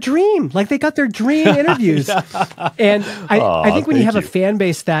got their dream. Like they got their dream interviews. And I think when you have a fan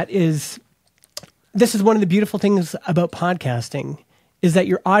base that is, this is one of the beautiful things about podcasting is that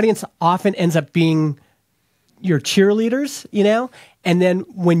your audience often ends up being your cheerleaders, and then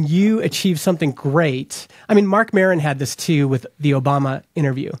when you achieve something great, I mean, Mark Maron had this too with the Obama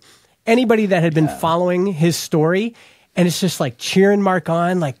interview. Anybody that had been following his story, and it's just like cheering Mark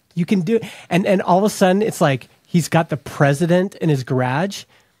on, like you can do it. And all of a sudden it's like, he's got the president in his garage.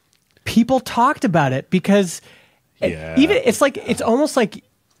 People talked about it because it's almost like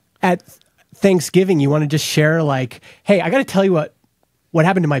at Thanksgiving, you want to just share like, hey, I got to tell you what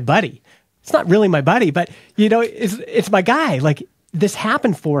happened to my buddy. It's not really my buddy, but it's my guy. Like this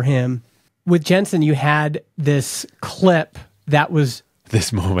happened for him with Jensen. You had this clip that was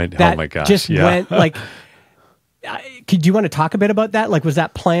this moment. That oh my gosh. Just went like, do you want to talk a bit about that? Like, was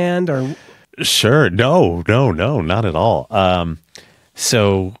that planned or? Sure. No, not at all.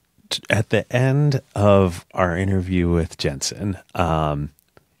 So at the end of our interview with Jensen,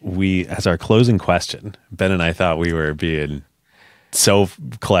 as our closing question, Ben and I thought we were being so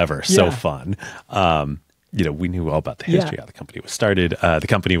clever, so fun. We knew all about the history, how the company was started. The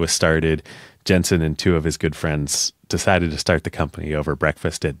company was started. Jensen and 2 of his good friends decided to start the company over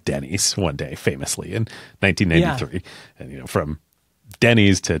breakfast at Denny's one day, famously in 1993. And, from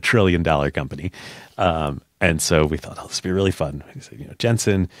Denny's to $1 trillion company. And so we thought, this would be really fun. We said,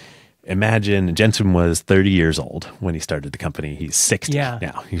 Jensen was 30 years old when he started the company. He's 60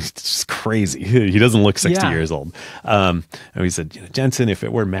 now. He's just crazy. He doesn't look 60 years old. And we said, Jensen, if you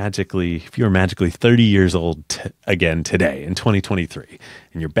were magically 30 years old again today in 2023,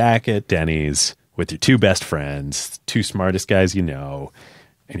 and you're back at Denny's with your 2 best friends, 2 smartest guys and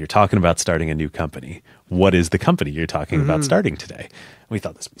you're talking about starting a new company, what is the company you're talking about starting today? And we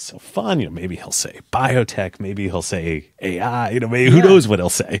thought this would be so fun. Maybe he'll say biotech, maybe he'll say AI, maybe who knows what he'll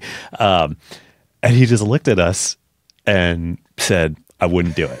say. And he just looked at us and said, I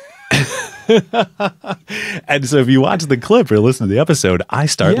wouldn't do it. And so if you watch the clip or listen to the episode, I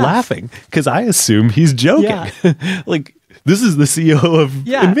start laughing because I assume he's joking. Like, this is the CEO of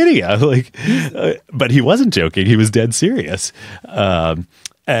NVIDIA. Like, but he wasn't joking. He was dead serious. I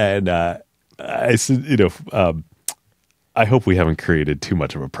said, I hope we haven't created too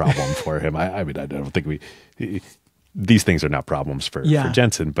much of a problem for him. I mean, I don't think these things are not problems for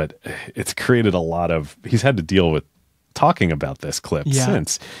Jensen, but it's created a lot of, he's had to deal with talking about this clip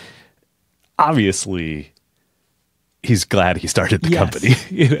since. Obviously, he's glad he started the company.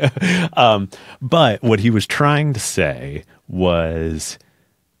 But what he was trying to say was,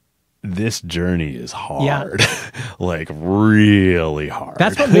 this journey is hard, like really hard.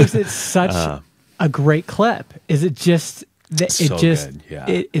 That's what makes it such a great clip. Is it just that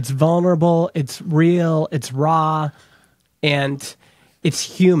it's vulnerable, it's real, it's raw, and it's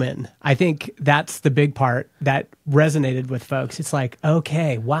human. I think that's the big part that resonated with folks. It's like,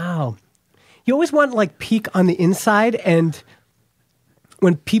 okay, wow. You always want to like peek on the inside, and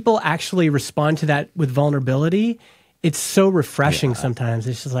when people actually respond to that with vulnerability, it's so refreshing sometimes.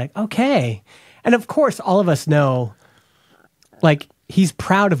 It's just like, okay. And of course, all of us know, like, he's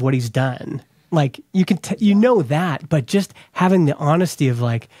proud of what he's done. Like, you can, you know that, but just having the honesty of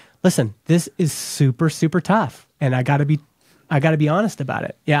like, listen, this is super, super tough, and I gotta be honest about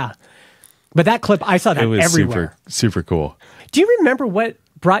it. Yeah. But that clip, I saw that everywhere. Super cool. Do you remember what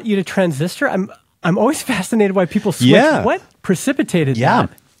brought you to Transistor? I'm always fascinated why people switch. What precipitated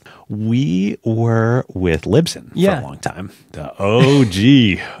that? We were with Libsyn for a long time. The OG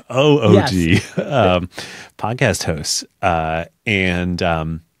podcast hosts.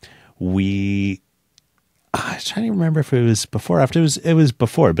 And we, I was trying to remember if it was before or after. It was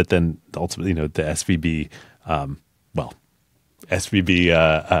before, but then ultimately, the SVB,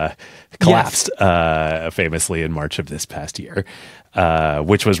 SVB collapsed famously in March of this past year,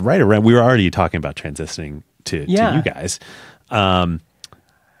 which was right around, we were already talking about transitioning to you guys.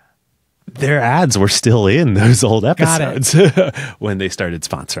 Their ads were still in those old episodes when they started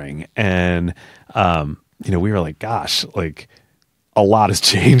sponsoring. And, we were like, gosh, like a lot has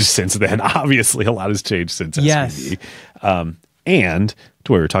changed since then. Obviously, a lot has changed since SVB. And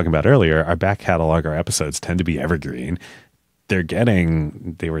to what we were talking about earlier, our back catalog, our episodes tend to be evergreen. They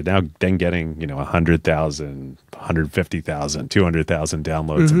were now then getting, 100,000, 150,000, 200,000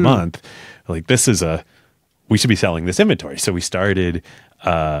 downloads a month. Like, we should be selling this inventory. So we started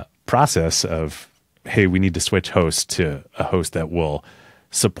process of, hey, we need to switch hosts to a host that will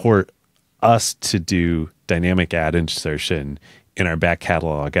support us to do dynamic ad insertion in our back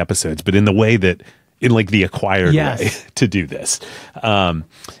catalog episodes, but in the way that, in like the acquired way to do this. And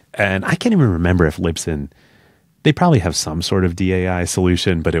I can't even remember if Libsyn, they probably have some sort of DAI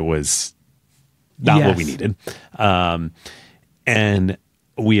solution, but it was not what we needed. And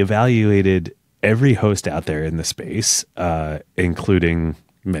we evaluated every host out there in the space, including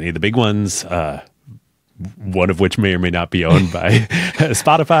many of the big ones, one of which may or may not be owned by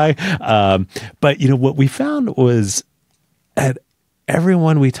Spotify. But, what we found was at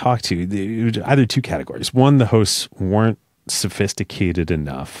everyone we talked to, either two categories. One, the hosts weren't sophisticated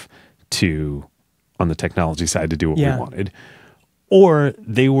enough on the technology side to do what we wanted, or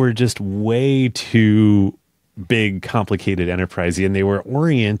they were just way too big, complicated, enterprisey, and they were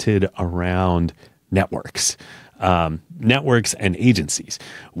oriented around networks and agencies.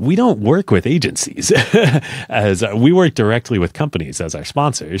 We don't work with agencies as we work directly with companies as our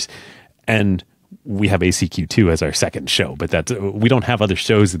sponsors, and we have ACQ2 as our second show, but we don't have other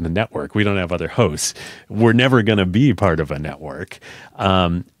shows in the network. We don't have other hosts. We're never going to be part of a network.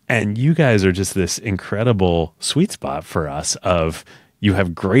 And you guys are just this incredible sweet spot for us of, you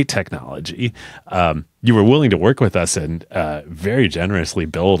have great technology. You were willing to work with us and very generously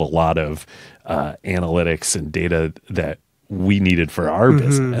build a lot of analytics and data that we needed for our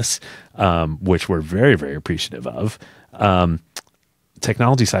business, which we're very, very appreciative of.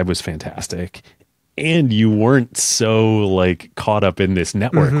 Technology side was fantastic. And you weren't so like caught up in this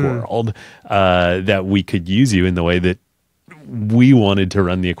network world that we could use you in the way that we wanted to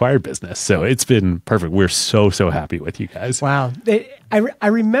run the acquired business. So it's been perfect. We're so happy with you guys. Wow. I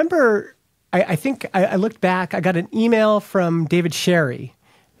remember, I think I looked back, I got an email from David Sherry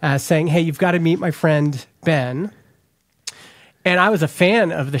saying, hey, you've got to meet my friend Ben. And I was a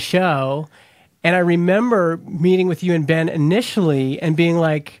fan of the show. And I remember meeting with you and Ben initially and being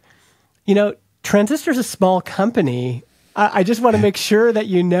like, Transistor's a small company. I just want to make sure that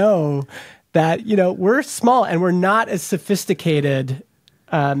that, we're small and we're not as sophisticated.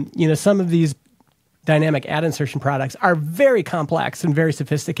 Some of these dynamic ad insertion products are very complex and very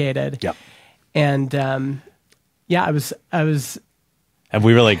sophisticated. Yep. And I was, and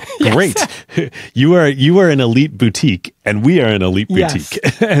we were like, great, you are an elite boutique and we are an elite boutique.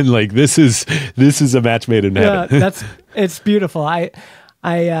 And like, this is a match made in heaven. It's beautiful.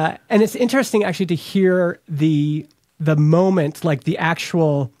 And it's interesting actually to hear the moment, like the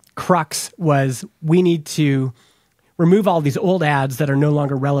actual crux was, we need to remove all these old ads that are no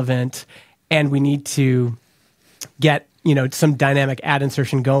longer relevant, and we need to get, some dynamic ad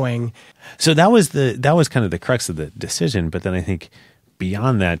insertion going. So that was kind of the crux of the decision. But then I think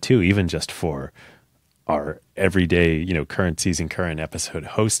beyond that too, even just for our everyday, current season, current episode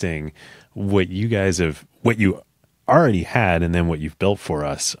hosting, what you already had, and then what you've built for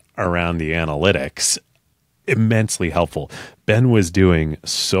us around the analytics, immensely helpful. Ben was doing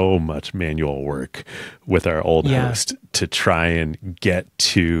so much manual work with our old host to try and get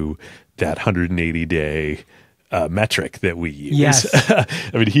to that 180-day metric that we use. Yes. I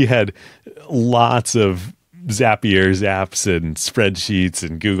mean, he had lots of Zapier apps and spreadsheets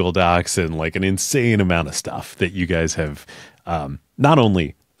and Google Docs and like an insane amount of stuff that you guys have not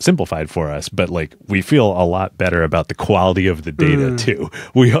only simplified for us, but like we feel a lot better about the quality of the data too.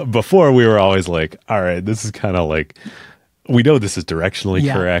 Before we were always like, all right, this is kind of like, we know this is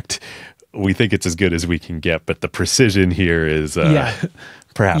directionally correct. We think it's as good as we can get, but the precision here is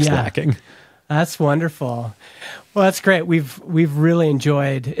perhaps lacking. That's wonderful. Well, that's great. We've really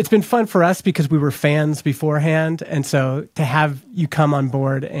enjoyed. It's been fun for us because we were fans beforehand, and so to have you come on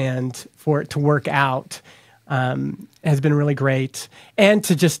board and for it to work out has been really great. And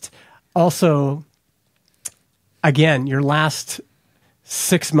to just also, again, your last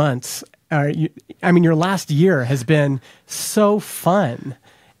 6 months, your last year has been so fun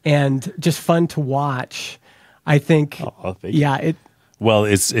and just fun to watch. I think, well,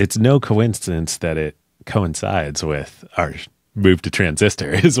 it's no coincidence that it coincides with our move to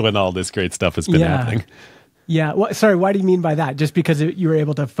Transistor is when all this great stuff has been happening. Yeah. Well, sorry, why do you mean by that? Just because you were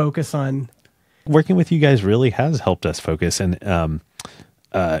able to focus on... Working with you guys really has helped us focus and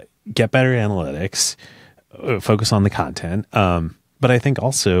get better analytics, focus on the content, but I think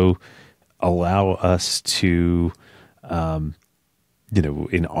also allow us to,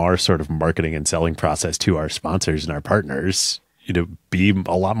 in our sort of marketing and selling process to our sponsors and our partners, be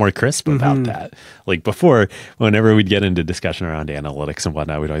a lot more crisp about that. Like before, whenever we'd get into discussion around analytics and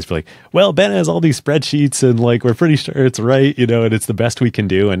whatnot, we'd always be like, well, Ben has all these spreadsheets and like, we're pretty sure it's right, and it's the best we can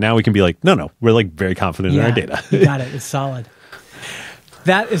do. And now we can be like, no, we're like very confident in our data. You got it. It's solid.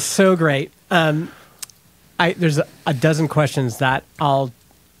 That is so great. There's a dozen questions that I'll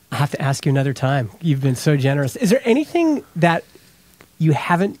have to ask you another time. You've been so generous. Is there anything that you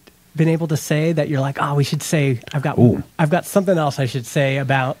haven't been able to say that you're like, oh, we should say, I've got something else I should say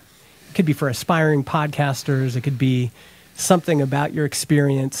about, it could be for aspiring podcasters. It could be something about your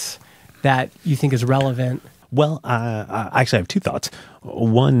experience that you think is relevant. Well, actually I have two thoughts.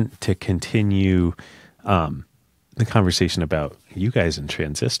 One, to continue the conversation about you guys in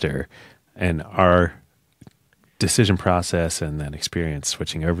Transistor and our decision process and then experience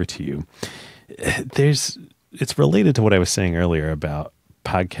switching over to you. It's related to what I was saying earlier about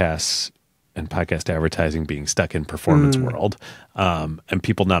podcasts and podcast advertising being stuck in performance world, and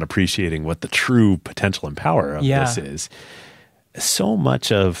people not appreciating what the true potential and power of this is. So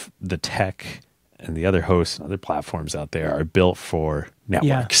much of the tech and the other hosts and other platforms out there are built for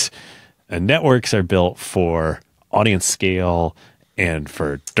networks, and networks are built for audience scale and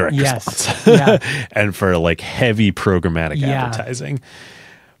for direct response and for like heavy programmatic advertising.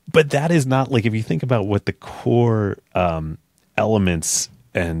 But that is not like, if you think about what the core elements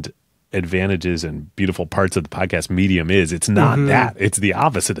and advantages and beautiful parts of the podcast medium is, it's not that. It's the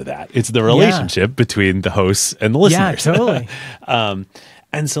opposite of that. It's the relationship between the hosts and the listeners. Yeah, totally.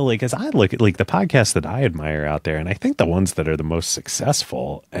 And so like, as I look at like the podcasts that I admire out there, and I think the ones that are the most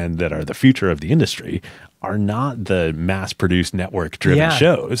successful and that are the future of the industry are not the mass produced network driven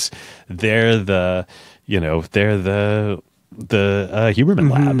shows. They're the Huberman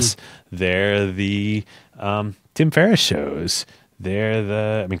Labs. They're the Tim Ferriss shows.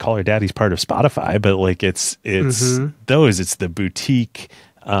 They're Call Her Daddy's part of Spotify, but like it's those, it's the boutique,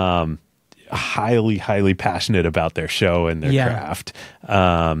 highly passionate about their show and their craft.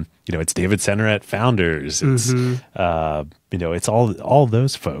 It's David Senner at Founders. It's, it's all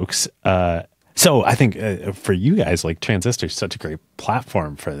those folks. So I think for you guys, like Transistor is such a great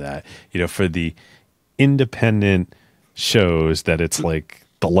platform for that, for the independent shows that it's like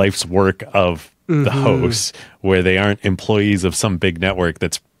the life's work of the hosts, where they aren't employees of some big network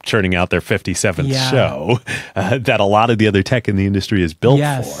that's churning out their 57th show that a lot of the other tech in the industry is built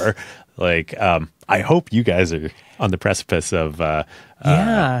for. Like, I hope you guys are on the precipice of,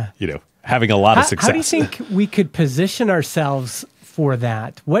 having a lot of success. How do you think we could position ourselves for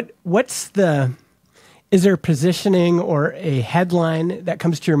that? Is there positioning or a headline that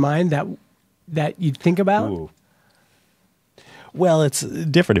comes to your mind that you'd think about? Ooh. Well, it's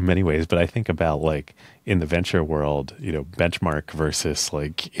different in many ways, but I think about like in the venture world, benchmark versus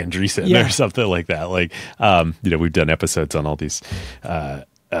like Andreessen or something like that. Like, we've done episodes on all these,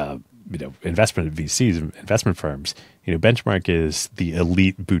 investment VCs, investment firms. Benchmark is the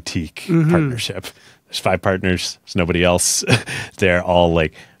elite boutique partnership. There's 5 partners. There's nobody else. They're all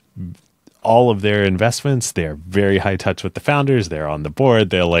like, all of their investments, they're very high touch with the founders. They're on the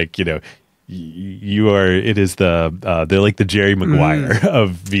board. They're like, they're like the Jerry Maguire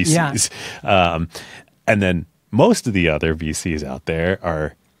of VCs. Yeah. And then most of the other VCs out there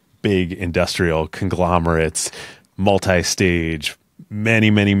are big industrial conglomerates, multi-stage,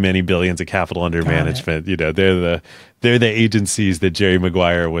 many billions of capital under management. They're the agencies that Jerry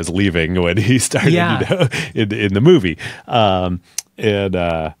Maguire was leaving when he started, in the movie.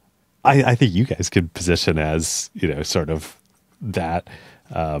 I think you guys could position as, sort of that,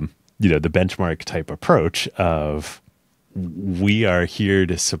 the benchmark type approach of we are here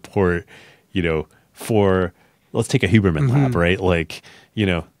to support, for, let's take a Huberman Lab, right? Like,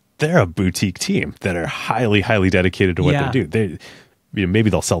 they're a boutique team that are highly, highly dedicated to what they do. Maybe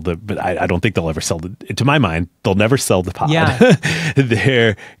they'll sell but I don't think they'll ever sell to my mind, they'll never sell the pod. Yeah.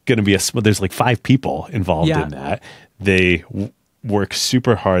 They're going to be there's like 5 people involved in that. They work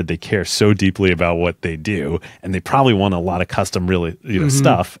super hard. They care so deeply about what they do, and they probably want a lot of custom, really,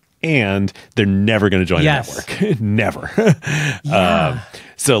 stuff. And they're never going to join a network, never.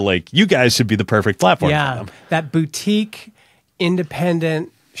 So, like, you guys should be the perfect platform for them. That boutique,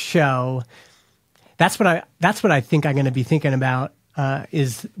 independent show. That's what I think I'm going to be thinking about.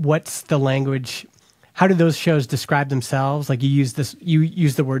 Is what's the language? How do those shows describe themselves? Like you use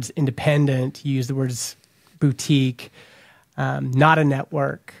the words independent. You use the words boutique. Not a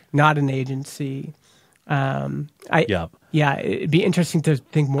network, not an agency. It'd be interesting to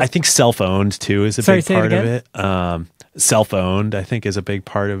think more. I think self-owned too is a big part of it. Self-owned, I think, is a big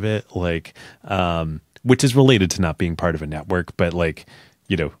part of it. Like, which is related to not being part of a network, but like,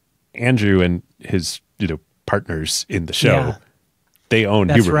 Andrew and his, partners in the show, they own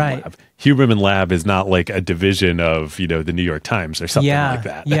Huberman Lab. Huberman Lab is not like a division of, the New York Times or something like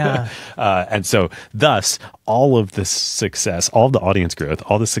that. Yeah. And so thus all of the success, all the audience growth,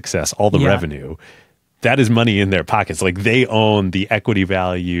 all the success, all the revenue, that is money in their pockets. Like they own the equity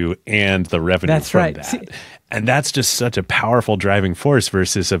value and the revenue from that. And that's just such a powerful driving force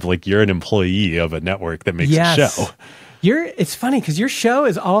versus of like, you're an employee of a network that makes a show. It's funny because your show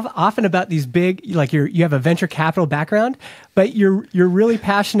is often about these big, like you have a venture capital background, but you're really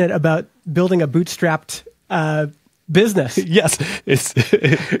passionate about building a bootstrapped business. Yes,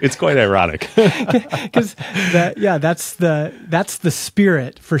 it's quite ironic because that's the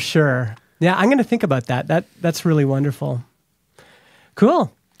spirit for sure. Yeah, I'm going to think about that. That's really wonderful.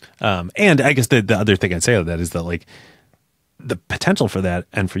 Cool. And I guess the other thing I'd say of that is that like the potential for that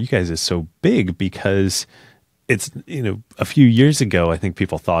and for you guys is so big because it's, a few years ago, I think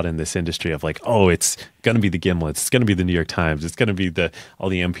people thought in this industry of like, oh, it's going to be the Gimlets, it's going to be the New York Times, it's going to be all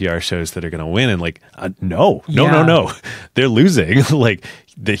the NPR shows that are going to win. And like, no, they're losing. Like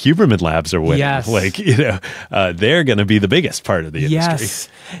the Huberman Labs are winning. Yes. Like, they're going to be the biggest part of the industry. Yes.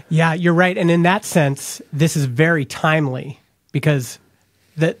 Yeah, you're right. And in that sense, this is very timely because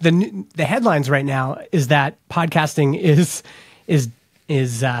the headlines right now is that podcasting is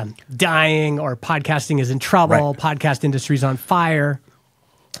dying or podcasting is in trouble. Right. Podcast industry's on fire.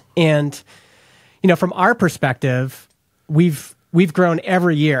 And, from our perspective, we've grown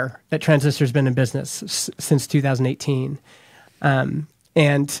every year that Transistor's been in business since 2018.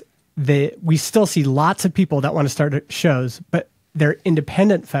 And we still see lots of people that want to start shows, but they're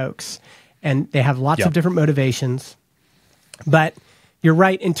independent folks and they have lots of different motivations. But you're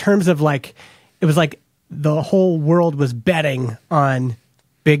right in terms of like, it was like the whole world was betting on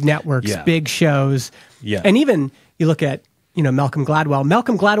big networks, big shows. Yeah. And even you look at, Malcolm Gladwell.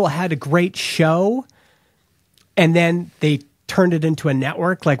 Malcolm Gladwell had a great show and then they turned it into a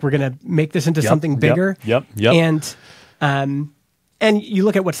network. Like we're going to make this into something bigger. Yep. And you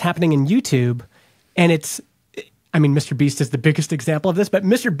look at what's happening in YouTube and Mr. Beast is the biggest example of this, but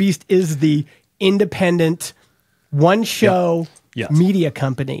Mr. Beast is the independent one show media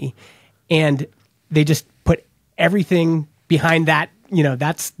company. And they just put everything behind that.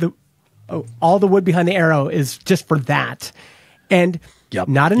 That's all the wood behind the arrow is just for that. And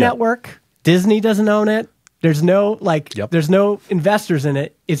not a network. Disney doesn't own it. There's no there's no investors in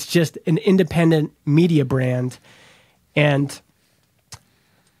it. It's just an independent media brand. And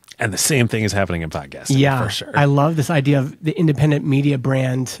the same thing is happening in podcasting for sure. I love this idea of the independent media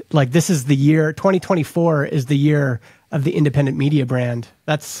brand. Like this is the year 2024 is the year of the independent media brand.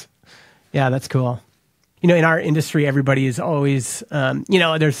 That's cool. in our industry, everybody is always,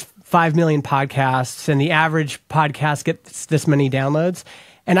 there's 5 million podcasts and the average podcast gets this many downloads.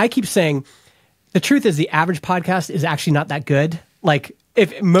 And I keep saying, the truth is the average podcast is actually not that good. Like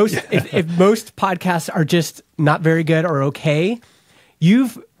if most podcasts are just not very good or okay, you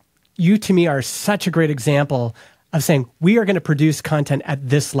to me are such a great example of saying, we are going to produce content at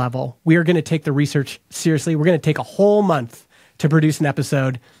this level. We are going to take the research seriously. We're going to take a whole month to produce an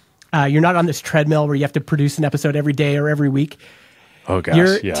episode. You're not on this treadmill where you have to produce an episode every day or every week. Oh gosh,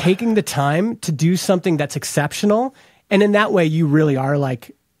 You're taking the time to do something that's exceptional. And in that way, you really are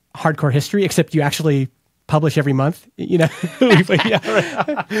like hardcore history, except you actually publish every month, We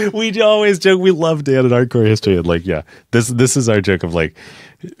always joke, we love Dan and hardcore history. And this is our joke of like,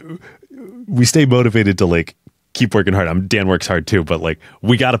 we stay motivated to like, keep working hard. Dan works hard too, but like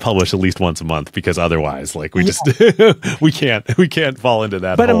we got to publish at least once a month because otherwise, like we just we can't fall into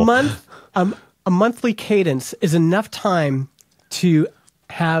that. But hole. a monthly cadence is enough time to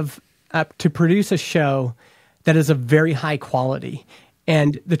have to produce a show that is of very high quality.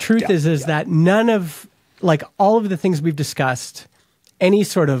 And the truth is that none of like all of the things we've discussed, any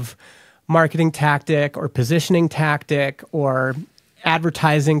sort of marketing tactic or positioning tactic or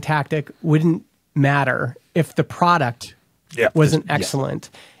advertising tactic wouldn't matter if the product wasn't excellent.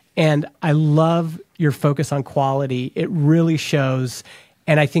 And I love your focus on quality. It really shows.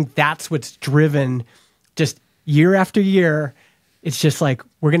 And I think that's what's driven just year after year. It's just like,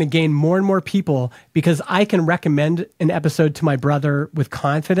 we're going to gain more and more people because I can recommend an episode to my brother with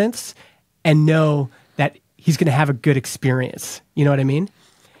confidence and know that he's going to have a good experience. You know what I mean?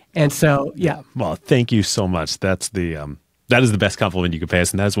 And so, yeah. Well, thank you so much. That is the best compliment you could pay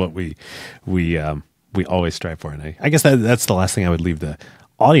us. And that's what we always strive for. And I guess that's the last thing I would leave the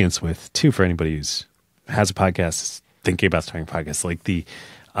audience with too, for anybody who's has a podcast, is thinking about starting a podcast. Like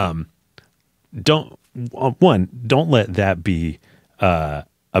don't let that be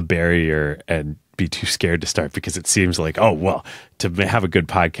a barrier and be too scared to start, because it seems like, oh, well, to have a good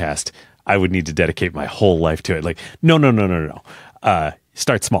podcast, I would need to dedicate my whole life to it. Like, no.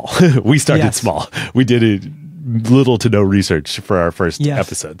 Start small. We started small. We did it little to no research for our first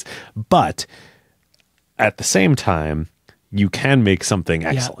episodes, but at the same time, you can make something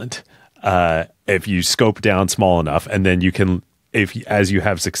excellent if you scope down small enough, and then you can, as you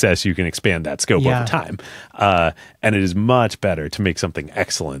have success, you can expand that scope over time. And it is much better to make something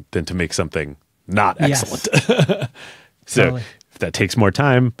excellent than to make something not excellent. So totally. If that takes more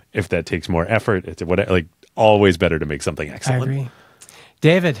time, if that takes more effort, it's whatever. Like always better to make something excellent. I agree.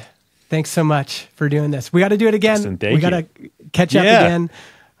 David, thanks so much for doing this. We got to do it again. We got to catch up again.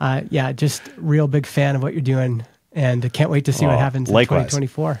 Just real big fan of what you're doing, and can't wait to see what happens in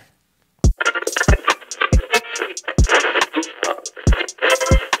 2024.